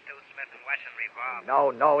a 32 Smith & Wesson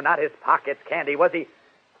revolver. No, not his pockets, Candy. Was he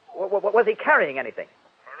carrying anything?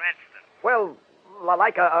 For instance? Well,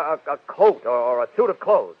 like a coat or a suit of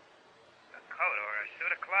clothes. A coat or a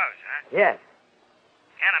suit of clothes, huh? Yes.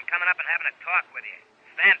 Ken, I'm coming up and having a talk with you.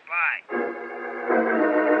 Stand by.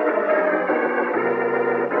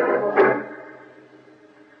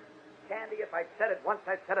 Candy, if I've said it once,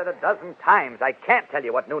 I've said it a dozen times. I can't tell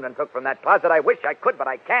you what Noonan took from that closet. I wish I could, but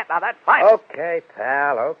I can't. Now, that's fine. Okay,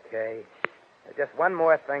 pal, okay. There's just one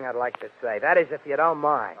more thing I'd like to say. That is, if you don't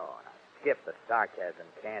mind. Oh, now, skip the sarcasm,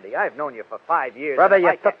 Candy. I've known you for 5 years. Brother,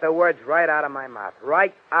 you took the words right out of my mouth.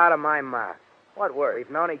 Right out of my mouth. What words? We've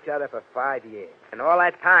known each other for 5 years. And all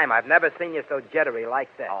that time, I've never seen you so jittery like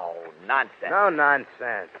this. Oh, nonsense. No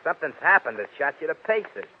nonsense. Something's happened that shot you to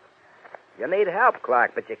pieces. You need help,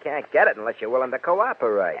 Clark, but you can't get it unless you're willing to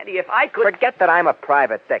cooperate. Candy, if I could... Forget that I'm a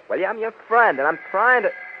private dick, will you? I'm your friend, and I'm trying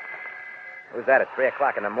to... Who's that at 3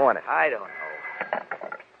 o'clock in the morning? I don't know.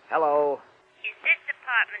 Hello? Is this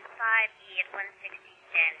apartment 5E at 160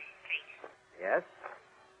 Stanley Street? Yes?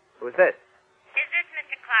 Who's this? Is this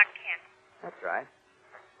Mr. Clark Kent? That's right.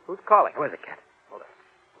 Who's calling? Who is it, Kent? Hold on.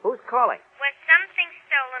 Who's calling? Was something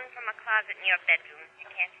stolen from a closet in your bedroom, Mr.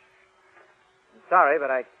 Kent? I'm sorry, but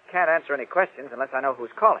I can't answer any questions unless I know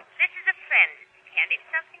who's calling. This is a friend, Mr. Kent. If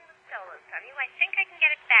something was stolen from you, I think I can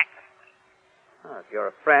get it back for you. Oh, if you're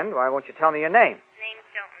a friend, why won't you tell me your name? Names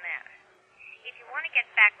don't matter. If you want to get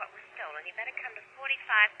back what was stolen, you better come to 45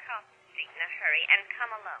 Carlton Street in a hurry and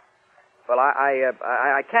come alone. Well,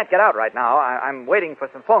 I can't get out right now. I'm waiting for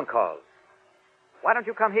some phone calls. Why don't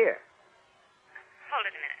you come here? Hold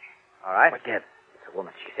it a minute. All right. What, Kent? It's a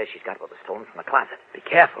woman. She says she's got what was stolen from the closet. Be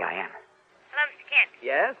careful. I am. Hello, Mr. Kent.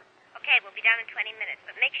 Yes? Okay, we'll be down in 20 minutes,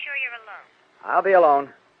 but make sure you're alone. I'll be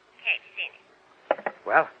alone. Okay, see you.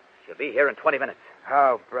 Well, she'll be here in 20 minutes.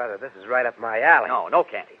 Oh, brother, this is right up my alley. No,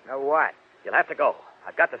 Candy. No what? You'll have to go.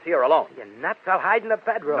 I've got to see her alone. You nuts? I'll hide in the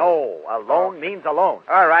bedroom. No, alone means alone.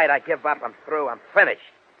 All right, I give up. I'm through. I'm finished.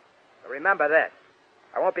 But remember this.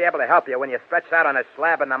 I won't be able to help you when you're stretched out on a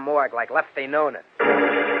slab in the morgue like Lefty Noonan.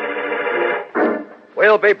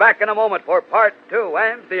 We'll be back in a moment for part 2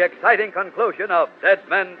 and the exciting conclusion of Dead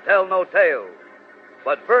Men Tell No Tales.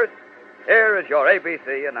 But first, here is your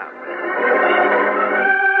ABC announcement.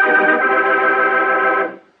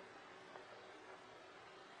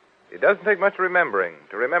 It doesn't take much remembering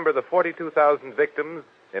to remember the 42,000 victims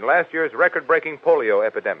in last year's record-breaking polio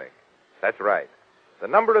epidemic. That's right. The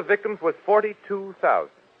number of victims was 42,000,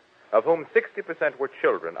 of whom 60% were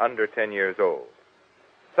children under 10 years old.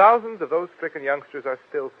 Thousands of those stricken youngsters are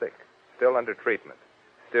still sick, still under treatment,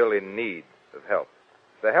 still in need of help.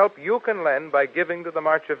 The help you can lend by giving to the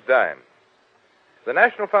March of Dimes. The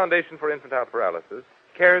National Foundation for Infantile Paralysis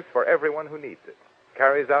cares for everyone who needs it,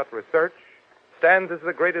 carries out research, stands as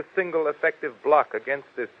the greatest single effective block against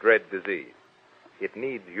this dread disease. It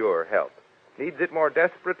needs your help, needs it more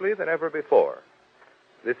desperately than ever before.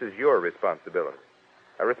 This is your responsibility,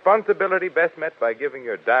 a responsibility best met by giving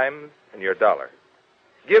your dimes and your dollars.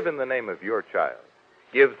 Give in the name of your child.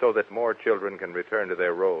 Give so that more children can return to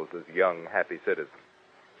their roles as young, happy citizens.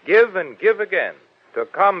 Give and give again to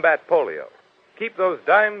combat polio. Keep those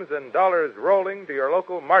dimes and dollars rolling to your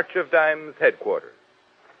local March of Dimes headquarters.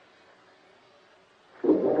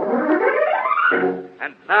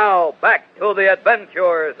 And now, back to the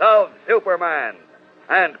adventures of Superman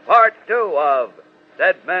and part 2 of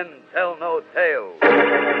Dead Men Tell No Tales.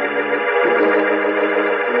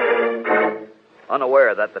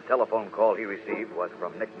 Unaware that the telephone call he received was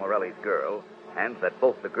from Nick Morelli's girl, and that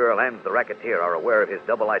both the girl and the racketeer are aware of his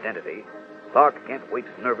double identity, Clark Kent waits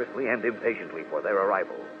nervously and impatiently for their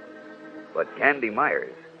arrival. But Candy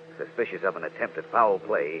Myers, suspicious of an attempt at foul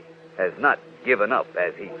play, has not given up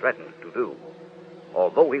as he threatened to do.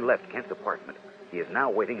 Although he left Kent's apartment, he is now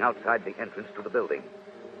waiting outside the entrance to the building.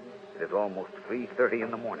 It is almost 3:30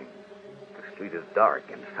 in the morning. The street is dark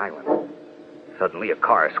and silent. Suddenly, a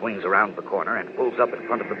car swings around the corner and pulls up in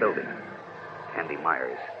front of the building. Candy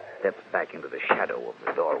Myers steps back into the shadow of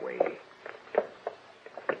the doorway.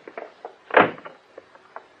 I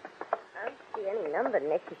don't see any number,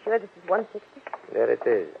 Nick. You sure this is 160? There it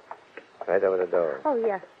is. Right over the door. Oh,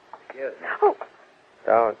 yeah. Excuse me. Oh.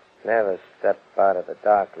 Don't never step out of the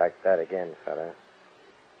dark like that again, fella.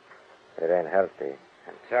 It ain't healthy.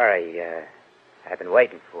 I'm sorry. I've been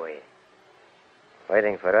waiting for you.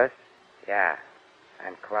 Waiting for us? Yeah.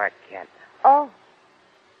 I'm Clark Kent. Oh.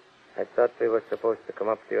 I thought we were supposed to come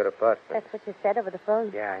up to your apartment. That's what you said over the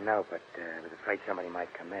phone. Yeah, I know, but I was afraid somebody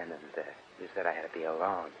might come in, and you said I had to be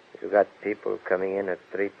alone. You got people coming in at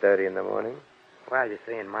 3:30 in the morning? Well, you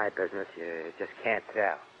see, in my business, you just can't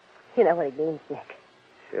tell. You know what he means, Nick.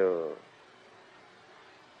 Sure.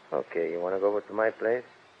 Okay, you want to go over to my place?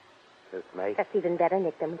 Suits me. That's even better,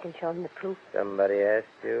 Nick. Then we can show him the proof. Somebody asked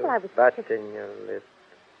you? Well, I was Button your lip.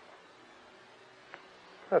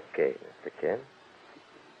 Okay, Mr. Kent.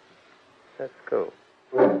 Let's go.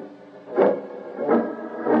 Sit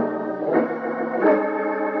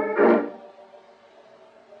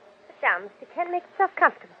down, Mr. Kent. Make yourself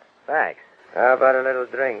comfortable. Thanks. How about a little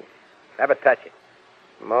drink? Never touch it.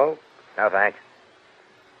 Smoke? No, thanks.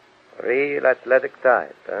 Real athletic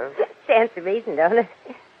type, huh? Stands to reason, don't it?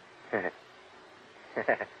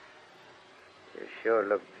 You sure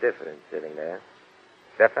look different sitting there.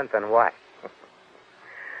 Different than what?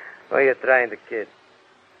 What are you trying to kid?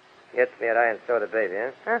 Gets me at iron soda, baby,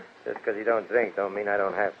 huh? Huh? Just because you don't drink don't mean I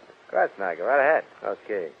don't have to. Of course not. Go right ahead.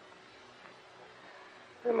 Okay.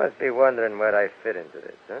 You must be wondering where I fit into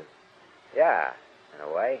this, huh? Yeah, in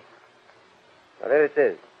a way. Well, here it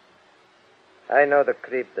is. I know the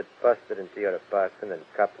creep that busted into your apartment and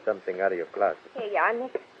copped something out of your closet. Here you are,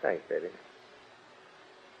 Nick. Thanks, baby.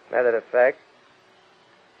 Matter of fact,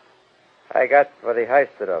 I got what he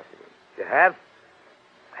heisted off you. You have?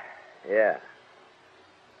 Yeah.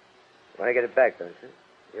 Want to get it back, don't you?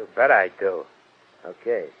 You bet I do.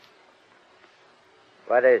 Okay.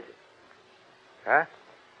 What is it? Huh?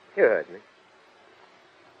 You heard me.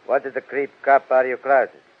 What did the creep cop out of your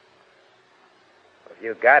closet? If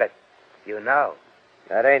you got it, you know.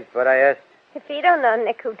 That ain't what I asked. If you don't know,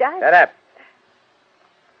 Nick, who does? Shut up.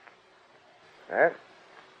 Huh?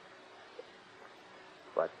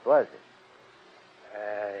 What was it?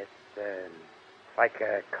 It's like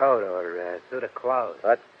a coat or a suit of clothes.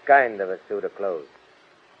 What kind of a suit of clothes?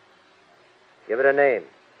 Give it a name.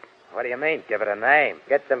 What do you mean, give it a name?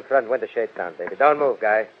 Get them front window shades down, baby. Don't move,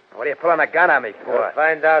 guy. What are you pulling a gun on me for? We'll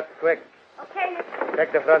find out quick. Okay, Nick.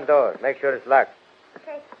 Check the front door. Make sure it's locked.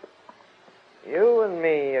 Okay. You and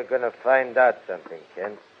me are going to find out something,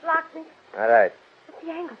 Kent. Lock, Nick. All right. What's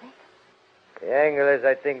the angle, Nick? The angle is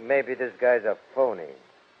I think maybe this guy's a phony.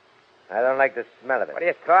 I don't like the smell of it. What are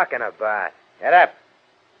you talking about? Get up.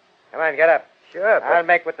 Come on, get up. Sure, but... I'll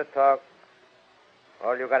make with the talk.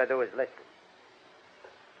 All you got to do is listen.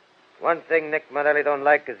 One thing Nick Morelli don't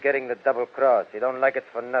like is getting the double cross. He don't like it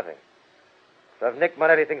for nothing. So if Nick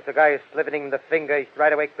Morelli thinks the guy is slipping him the finger, he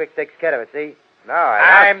right away quick takes care of it, see? No,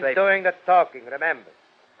 I'm doing the talking, remember.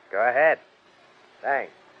 Go ahead.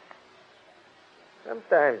 Thanks.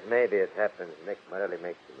 Sometimes maybe it happens Nick Morelli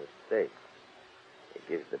makes a mistake. He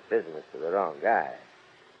gives the business to the wrong guy.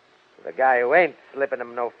 The guy who ain't slipping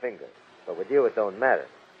him no finger. But with you, it don't matter.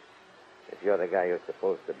 If you're the guy you're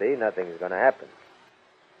supposed to be, nothing's going to happen.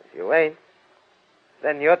 If you ain't,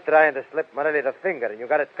 then you're trying to slip Morelli the finger, and you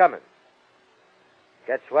got it coming.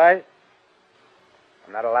 Catch wise?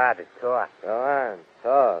 I'm not allowed to talk. Go on,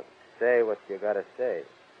 talk. Say what you got to say.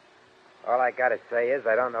 All I got to say is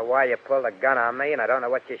I don't know why you pulled a gun on me, and I don't know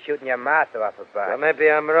what you're shooting your mouth off about. Well, maybe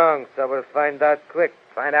I'm wrong, so we'll find out quick.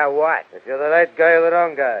 Find out what? If you're the right guy or the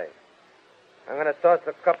wrong guy. I'm going to toss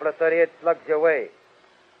a couple of 38 slugs your way.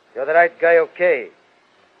 If you're the right guy, okay.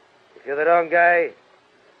 If you're the wrong guy,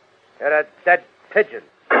 you're a dead pigeon.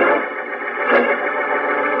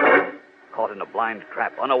 Caught in a blind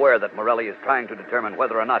trap, unaware that Morelli is trying to determine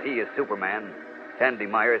whether or not he is Superman, Sandy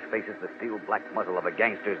Myers faces the steel-black muzzle of a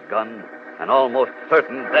gangster's gun and almost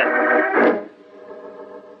certain death.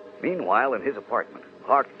 Meanwhile, in his apartment,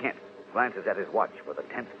 Clark Kent glances at his watch for the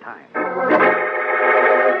 10th time.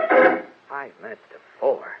 5 minutes to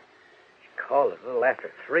 4. She called a little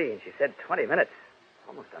after 3, and she said 20 minutes.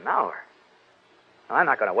 Almost an hour. Now, I'm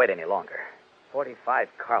not going to wait any longer. 45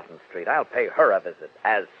 Carlton Street. I'll pay her a visit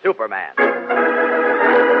as Superman.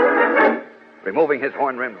 Removing his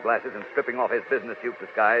horn-rimmed glasses and stripping off his business suit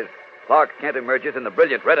disguise, Clark Kent emerges in the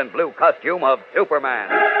brilliant red and blue costume of Superman.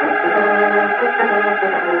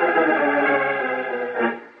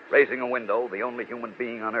 Raising a window, the only human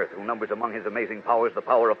being on Earth who numbers among his amazing powers the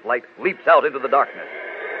power of flight leaps out into the darkness.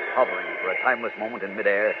 Hovering for a timeless moment in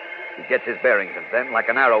midair, he gets his bearings and then, like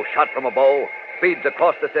an arrow shot from a bow, speeds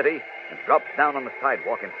across the city and drops down on the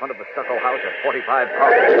sidewalk in front of the stucco house at 45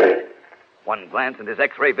 Carlton Street. One glance and his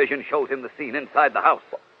X-ray vision shows him the scene inside the house.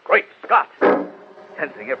 Great Scott!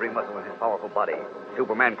 Tensing every muscle in his powerful body,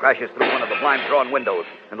 Superman crashes through one of the blind-drawn windows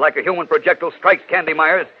and, like a human projectile, strikes Candy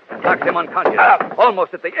Myers and knocks him unconscious.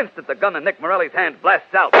 Almost at the instant the gun in Nick Morelli's hand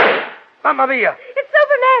blasts out. Mamma mia! It's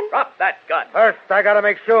Superman! Drop that gun. First, I got to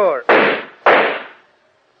make sure.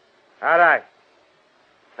 All right.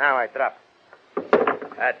 Now I drop.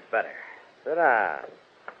 That's better. Sit down.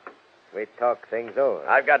 We talk things over.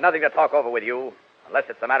 I've got nothing to talk over with you, unless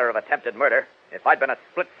it's a matter of attempted murder. If I'd been a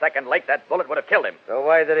split second late, that bullet would have killed him. So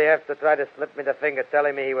why did he have to try to slip me the finger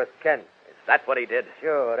telling me he was Kent? Is that what he did?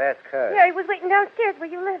 Sure, ask her. Yeah, he was waiting downstairs where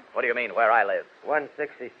you live. What do you mean, where I live?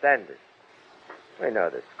 160 Standard. We know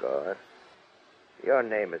the score. Your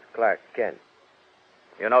name is Clark Kent.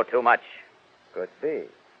 You know too much. Could be.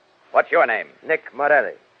 What's your name? Nick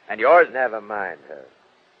Morelli. And yours? Never mind her.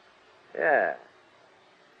 Yeah.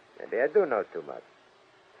 Maybe I do know too much.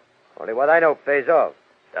 Only what I know pays off.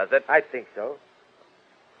 Does it? I think so.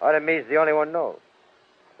 Or it means the only one knows.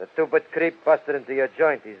 The stupid creep busted into your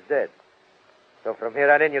joint. He's dead. So from here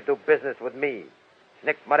on in, you do business with me,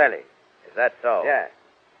 Nick Morelli. Is that so? Yeah.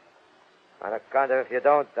 On account of if you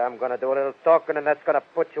don't, I'm going to do a little talking, and that's going to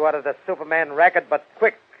put you out of the Superman racket, but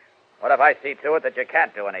quick. What if I see to it that you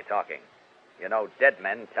can't do any talking? You know, dead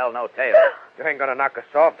men tell no tales. You ain't going to knock us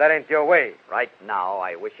off. That ain't your way. Right now,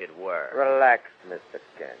 I wish it were. Relax, Mr.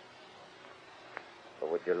 Kent. Or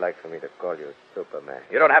would you like for me to call you Superman?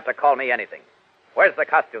 You don't have to call me anything. Where's the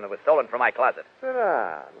costume that was stolen from my closet? Sit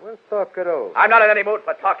down. We'll talk it over. I'm not in any mood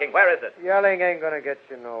for talking. Where is it? Yelling ain't going to get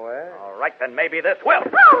you nowhere. All right, then maybe this will.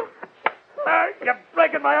 Oh! You're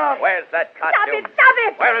breaking my arm. Where's that costume? Stop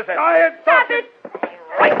it! Where is it? Stop it!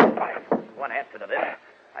 Right. One answer to this.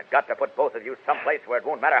 I've got to put both of you someplace where it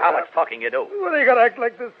won't matter how much talking you do. What are you going to act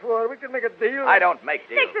like this for? We can make a deal. I don't make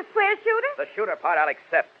deals. Take the square shooter? The shooter part I'll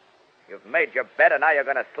accept. You've made your bed, and now you're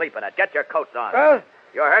going to sleep in it. Get your coats on. Huh?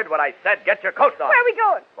 You heard what I said. Get your coats on. Where are we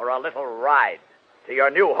going? For a little ride to your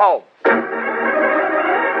new home.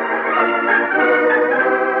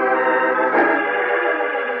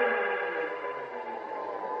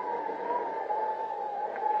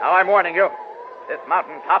 Now, I'm warning you. This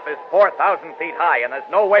mountain top is 4,000 feet high, and there's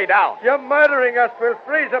no way down. You're murdering us. We'll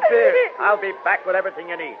freeze up here. I'll be back with everything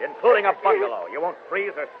you need, including a bungalow. You won't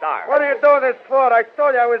freeze or starve. What are you doing this for? I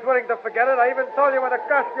told you I was willing to forget it. I even told you what the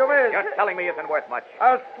costume is. Your telling me isn't worth much.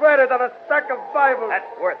 I'll swear it on a stack of Bibles.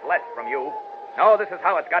 That's worth less from you. No, this is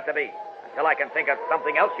how it's got to be. Until I can think of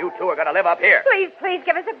something else, you two are going to live up here. Please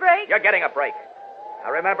give us a break. You're getting a break.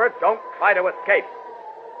 Now remember, don't try to escape.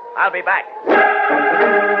 I'll be back.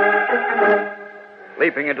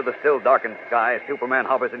 Leaping into the still darkened sky, Superman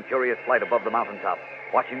hovers in curious flight above the mountaintop,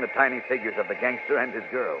 watching the tiny figures of the gangster and his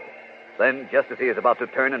girl. Then, just as he is about to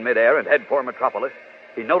turn in midair and head for Metropolis,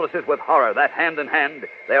 he notices with horror that, hand in hand,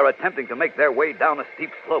 they are attempting to make their way down a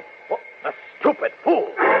steep slope. What a stupid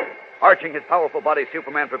fool! Arching his powerful body,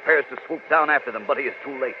 Superman prepares to swoop down after them, but he is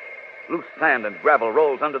too late. Loose sand and gravel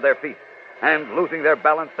rolls under their feet, and, losing their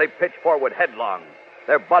balance, they pitch forward headlong,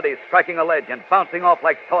 their bodies striking a ledge and bouncing off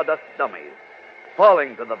like sawdust dummies,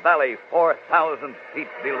 falling to the valley 4,000 feet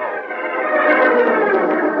below.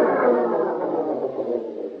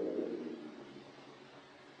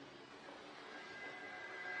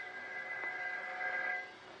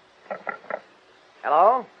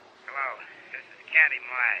 Hello? Hello. This is Candy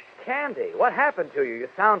Myers. Candy, what happened to you? You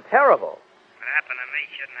sound terrible. What happened to me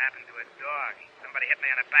shouldn't happen to a dog. Somebody hit me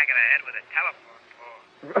on the back of the head with a telephone pole.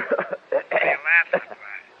 What are you laughing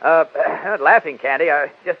about? Not laughing, Candy.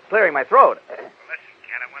 I was just clearing my throat. Listen,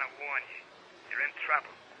 Ken, I want to warn you. You're in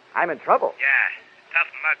trouble. I'm in trouble. Yeah.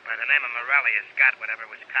 Tough mug by the name of Morelli has got whatever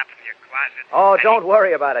was copped from your closet. Oh, don't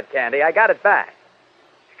worry about it, Candy. I got it back.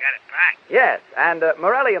 You got it back? Yes, and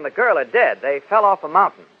Morelli and the girl are dead. They fell off a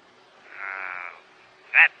mountain. Oh,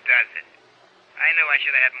 that does it. I knew I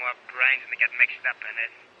should have had more brains than to get mixed up in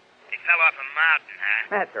this. They fell off a mountain, huh?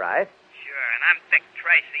 That's right. Sure, and I'm Dick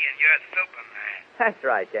Tracy, and you're Superman. That's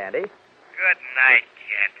right, Candy. Good night,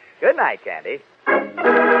 kid. Good night, Candy.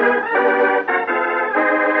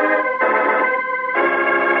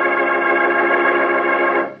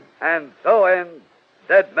 And so ends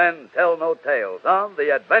Dead Men Tell No Tales on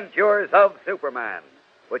The Adventures of Superman,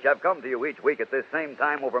 which have come to you each week at this same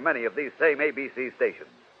time over many of these same ABC stations.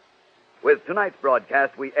 With tonight's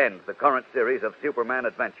broadcast, we end the current series of Superman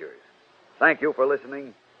Adventures. Thank you for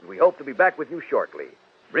listening, and we hope to be back with you shortly,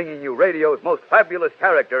 bringing you radio's most fabulous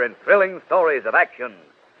character and thrilling stories of action,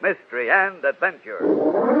 mystery, and adventure.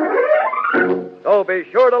 So be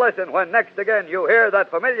sure to listen when next again you hear that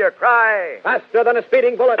familiar cry. Faster than a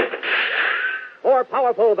speeding bullet. More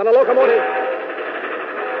powerful than a locomotive.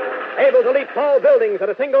 Able to leap tall buildings at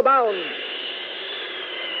a single bound.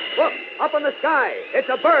 Look, up in the sky. It's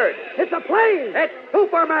a bird. It's a plane. It's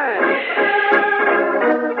Superman.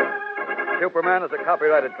 Superman is a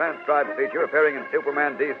copyrighted transcribed feature appearing in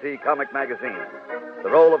Superman DC Comic Magazine. The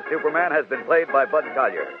role of Superman has been played by Bud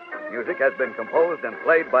Collyer. Music has been composed and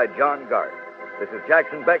played by John Garth. This is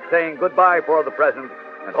Jackson Beck saying goodbye for the present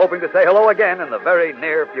and hoping to say hello again in the very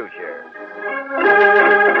near future.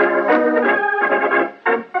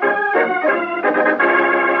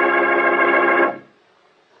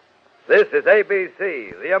 This is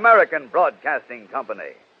ABC, the American Broadcasting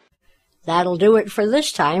Company. That'll do it for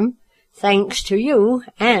this time. Thanks to you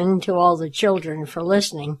and to all the children for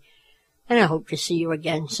listening, and I hope to see you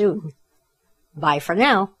again soon. Bye for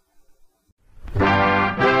now.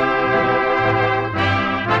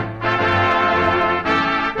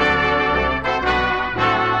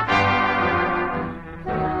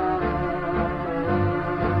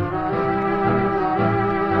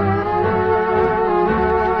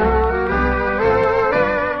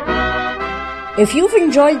 If you've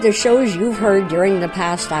enjoyed the shows you've heard during the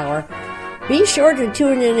past hour, be sure to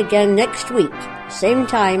tune in again next week, same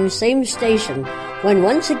time, same station, when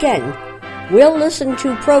once again we'll listen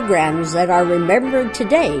to programs that are remembered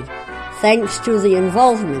today thanks to the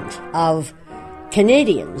involvement of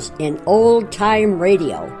Canadians in old-time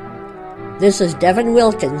radio. This is Devin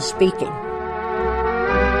Wilkins speaking.